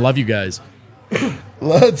 3 win. Love you guys.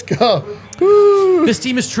 Let's go. This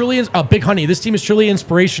team is truly Big Honey. This team is truly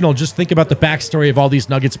inspirational. Just think about the backstory of all these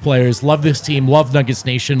Nuggets players. Love this team. Love Nuggets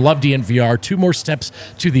Nation. Love DNVR. 2 more steps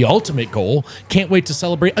to the ultimate goal. Can't wait to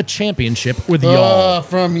celebrate a championship with y'all.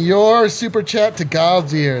 From your super chat to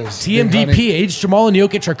God's ears. Big honey. TMDPH, Jamal and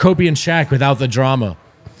Jokic are Kobe and Shaq without the drama.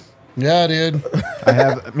 Yeah, dude. I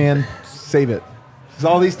have, man, save it. Because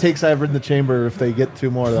all these takes I have in the chamber, if they get 2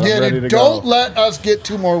 more, then Yeah, I'm ready dude. to Don't go. let us get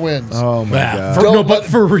 2 more wins. Oh, my God. Don't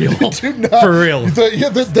For real. Do not- For real.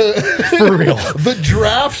 For real. The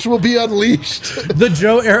drafts will be unleashed. The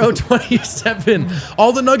Joe Arrow 27.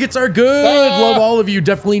 All the Nuggets are good. Love all of you.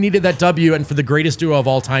 Definitely needed that W, and for the greatest duo of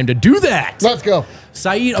all time to do that. Let's go.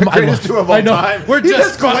 Saeed, The greatest duo of all time. We're He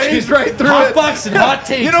just glazed right through hot it. box and hot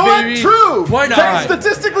takes. You know baby. what? True. Why not?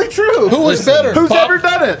 Statistically true. Who was better? Who's Bob- ever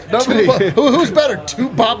done it? Nobody. Who's better? 2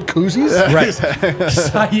 Bob Cousies? Right.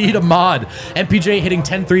 Saeed Ahmad. MPJ hitting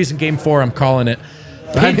 10 threes in game 4. I'm calling it.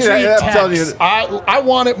 I mean, Patriot I'm telling you, Tex. I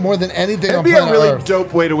want it more than anything it'd on be a planet really Earth.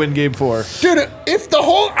 dope way to win Game 4. Dude, if the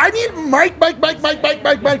whole... I need Mike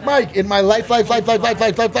in my life.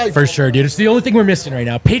 For sure, dude. It's the only thing we're missing right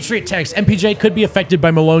now. Patriot Tex. MPJ could be affected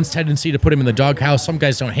by Malone's tendency to put him in the doghouse. Some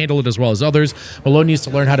guys don't handle it as well as others. Malone needs to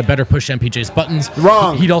learn how to better push MPJ's buttons.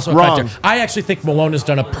 Wrong. He'd also Wrong. affect him. I actually think Malone has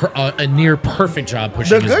done a near perfect job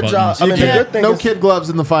pushing The his good buttons. job. I mean, the good thing No is kid gloves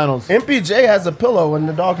in the finals. MPJ has a pillow in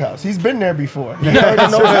the doghouse. He's been there before. He already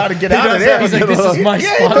knows how to get out of there. He's like, this is my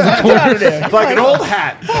Yeah, spot. get out of there. Like an old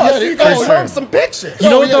hat. Oh, some pictures. You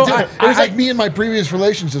know what, though? Dude, it was like me in my previous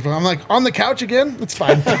relationship. I'm like, on the couch again? It's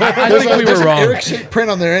fine. I think we There's were an wrong. Eric-shaped print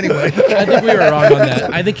on there anyway. I think we were wrong on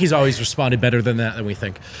that. I think he's always responded better than that than we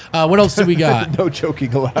think. What else do we got? No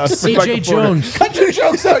joking allowed. CJ Jones. Cut your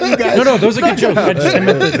jokes out, you guys. No, those are good jokes. I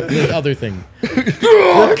meant the other thing.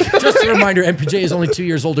 Just a reminder, MPJ is only 2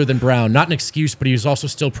 years older than Brown. Not an excuse, but he's also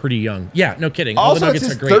still pretty young. Yeah, no kidding. All Also, the it's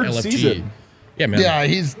Nuggets his are great third LFG. season. Yeah, man.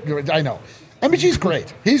 Yeah, I know. I mean, he's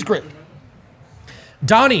great. He's great.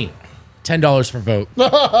 Donnie, $10 for vote.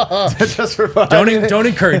 Just for fun. Don't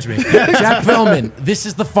encourage me. Jack Velman, this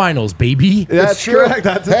is the finals, baby. That's It's true.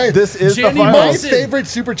 correct. Hey, This is the Jenny final. My Molson. favorite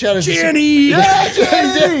super chat is Jenny! Yeah,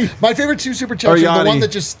 Jenny. My favorite two super Or chats are the Yanni. one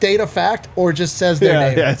that just state a fact or just says their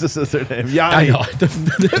name. Yeah, it's just their name. I Yanni. know.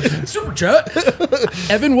 Super chat.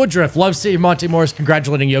 Evan Woodruff loves seeing Monte Morris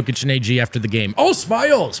congratulating Jokic and AG after the game. Oh,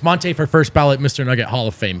 smiles. Monte for first ballot Mr. Nugget Hall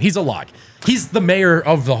of Fame. He's a lock. He's the mayor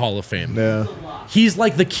of the Hall of Fame. Yeah. He's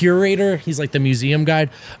like the curator. He's like the museum guide.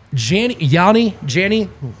 Yanni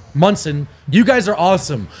Munson, you guys are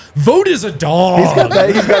awesome. Vote is a dog. He's got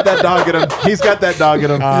that dog in him. He's got that dog in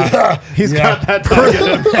him. He's got that dog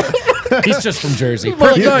in him. He's just from Jersey. He's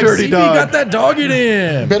a dirty He dog. got that dog in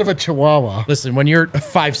him. Bit of a chihuahua. Listen, when you're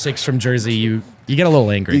 5'6" from Jersey, you get a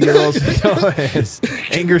little angry. You get a little,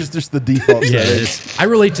 anger's just the default. Yeah, it setting. is. I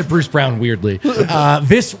relate to Bruce Brown weirdly.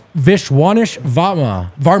 Vishwanish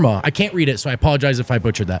Varma. I can't read it, so I apologize if I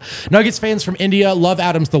butchered that. Nuggets fans from India love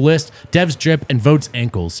Adams the list, Dev's drip, and Votes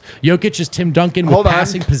ankles. Jokic is Tim Duncan with Hold on.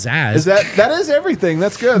 passing pizzazz. Is that is everything?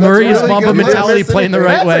 That's good. Murray That's is Mamba good. mentality playing the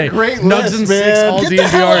right That's way. A great Nugs list, and man. 6, all Get the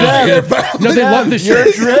hell DNVR. out of here, No, they love the Your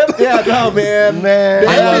shirt. drip? Yeah, no, man.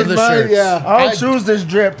 I love the shirts. Yeah. I don't choose this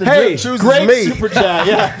drip. The Hey, drip chooses great me. super chat.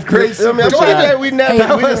 Yeah, great super I'm telling you chat. that we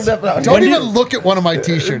never. Don't even look at one of my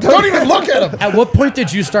t-shirts. Don't even look at them. At what point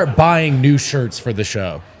did you start buying new shirts for the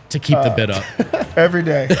show to keep the bid up? Every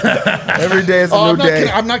day. Every day is a I'm new not day.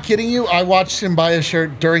 kidding. I'm not kidding you. I watched him buy a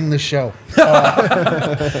shirt during the show. Ethan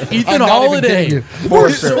I'm not even Holiday. kidding you. We're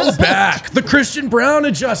so back. The Christian Brown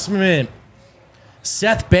adjustment.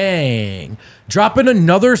 Seth Bang dropping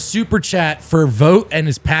another super chat for Vote and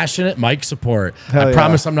his passionate mic support. Hell I yeah.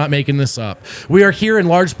 promise I'm not making this up. We are here in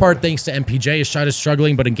large part thanks to MPJ. His shot is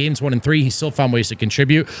struggling, but in games 1 and 3, he still found ways to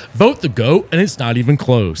contribute. Vote the GOAT, and it's not even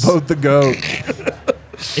close. Vote the goat.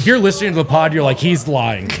 If you're listening to the pod, you're like, he's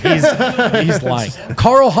lying. He's lying.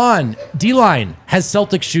 Carl Hahn, D-line, has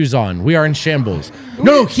Celtic shoes on. We are in shambles.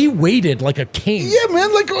 No, he waited like a king. Yeah,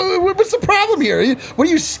 man. Like, what's the problem here? What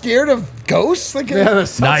are you scared of ghosts? Like, Yeah, the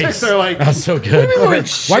Celtics Nice. are like. That's so good. What do you mean we're in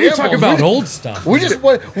Why are you talking shambles? about We- old stuff?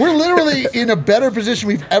 we're literally in a better position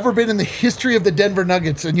we've ever been in the history of the Denver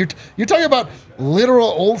Nuggets, and you're talking about literal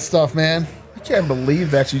old stuff, man. I can't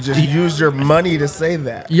believe that you just used your money to say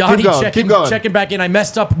that. Yanni Keep going, keep going. checking back in. I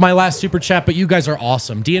messed up my last super chat, but you guys are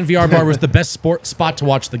awesome. DNVR bar was the best spot to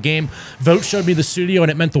watch the game. Vote showed me the studio,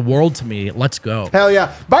 and it meant the world to me. Let's go. Hell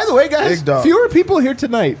yeah. By the way, guys, Big dog. fewer people here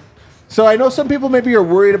tonight. So I know some people maybe are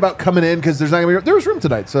worried about coming in because there's not going to be. There was room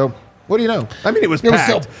tonight, so what do you know? I mean, it was It was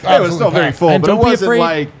packed. still It was still absolutely very packed. full, And but it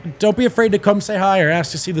wasn't don't be afraid to come say hi or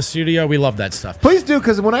ask to see the studio. We love that stuff. Please do,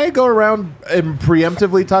 because when I go around and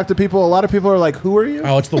preemptively talk to people, a lot of people are like, "Who are you?"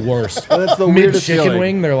 Oh, it's the worst. That's the Mid weirdest chicken feeling.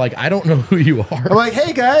 wing, they're like, I don't know who you are. I'm like,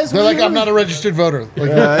 "Hey guys," They're like, I'm not a registered voter. Like,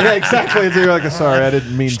 yeah, exactly. And so you're like, "Sorry, I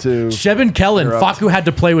didn't mean to." Shevin Kellen, Interrupt. Faku had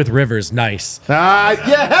to play with Rivers. Nice. Yeah,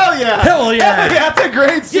 hell yeah, Hell yeah. hell yeah. That's a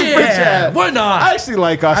great super Yeah, chat. why not? I actually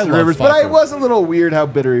like Austin love Rivers, but I Faku. was a little weird how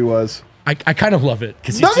bitter he was. I kind of love it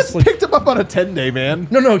because he's Nuggets just like, picked him up on a 10-day, man.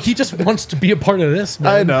 no, he just wants to be a part of this.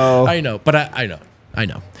 Man. I know. but I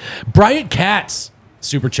know. Bryant Katz,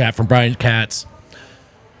 super chat from Bryant Katz.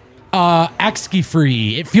 Axki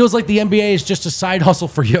free. It feels like the NBA is just a side hustle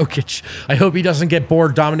for Jokic. I hope he doesn't get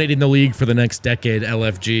bored dominating the league for the next decade.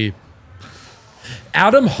 LFG.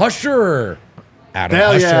 Adam Husher. Adam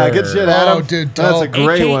Hell yeah, Husher. good shit, Adam. Oh, dude, That's a dope.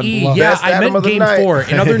 great one. AKE, yeah, Best I Adam meant of the game night. 4.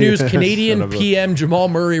 In other news, Son Canadian of a- PM Jamal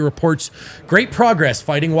Murray reports great progress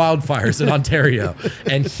fighting wildfires in Ontario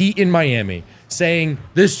and heat in Miami, saying,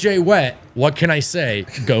 "This Jay Wet, what can I say?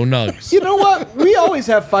 Go Nugs." You know what? We always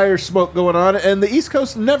have fire smoke going on, and the East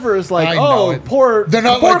Coast never is like, I know "Oh, it. poor, They're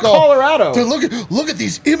not poor like, oh, Colorado." Dude, look at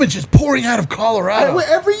these images pouring out of Colorado.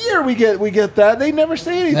 Every year we get that. They never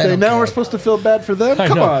say anything. don't Now care. we're supposed to feel bad for them.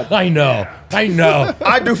 Come on. I know.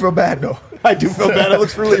 I do feel bad though. I do feel bad. It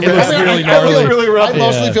looks really It looks bad. really It gnarly. looks really rough. I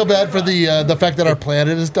mostly Yeah. feel bad for the fact that our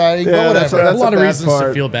planet is dying. Yeah, but that's whatever. a A lot of bad reasons to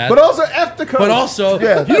part. feel bad. But also, F the coast. But also,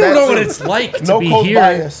 Yeah, you don't know that's what a- it's like to No be coast here.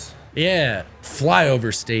 bias. Yeah,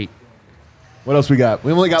 flyover state. What else we got?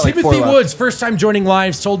 We only got like 4 Timothy left. Woods, first time joining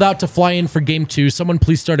live, sold out to fly in for game 2. Someone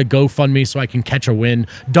please start a GoFundMe so I can catch a win.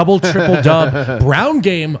 Double, triple dub. Brown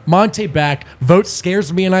game. Monte back. Vote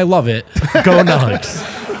scares me and I love it. Go Nugs.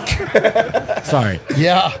 Sorry.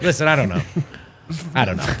 Yeah. Listen, I don't know.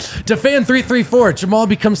 DeFan334, Jamal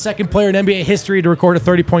becomes second player in NBA history to record a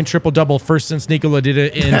 30-point triple-double, first since Nikola did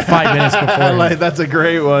it in 5 minutes before. That's a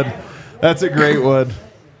great one. That's a great one.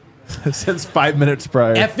 Since 5 minutes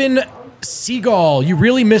prior. Effin Seagull, you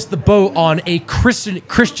really missed the boat on a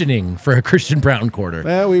christening for a Christian Brown quarter.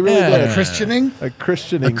 Yeah, we really did. Christening? A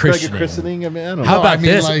christening. A christening. Like a christening? I mean, I don't know. How about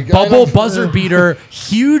this? like, Bubble buzzer beater,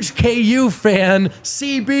 huge KU fan,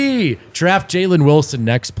 CB. Draft Jalen Wilson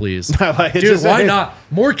next, please. Dude, why not?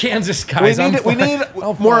 More Kansas guys. We need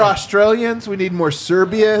more Australians. We need more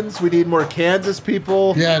Serbians. We need more Kansas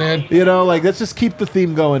people. Yeah, dude. You know, like, let's just keep the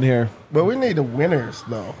theme going here. But we need the winners,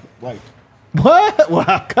 though. Like, what?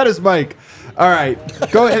 Wow, cut his mic. All right,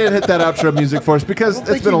 go ahead and hit that outro music for us because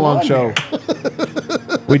it's been a long show.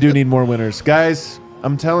 We do need more winners. Guys,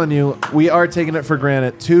 I'm telling you, we are taking it for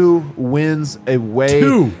granted. 2 wins away.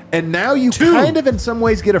 2. And now you kind of in some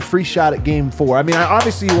ways get a free shot at game 4. I mean,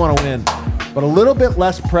 obviously you want to win, but a little bit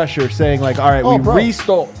less pressure saying like, all right, we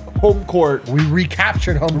restole home court. We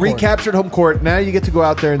recaptured home court. Recaptured home court. Now you get to go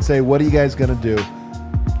out there and say, what are you guys going to do?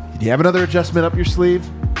 Do you have another adjustment up your sleeve?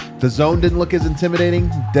 The zone didn't look as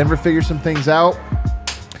intimidating. Denver figured some things out.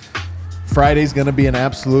 Friday's going to be an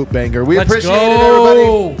absolute banger. We appreciate it,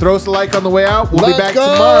 everybody. Throw us a like on the way out. We'll be back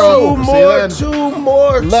tomorrow. Two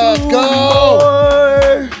more. Let's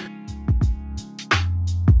go. More.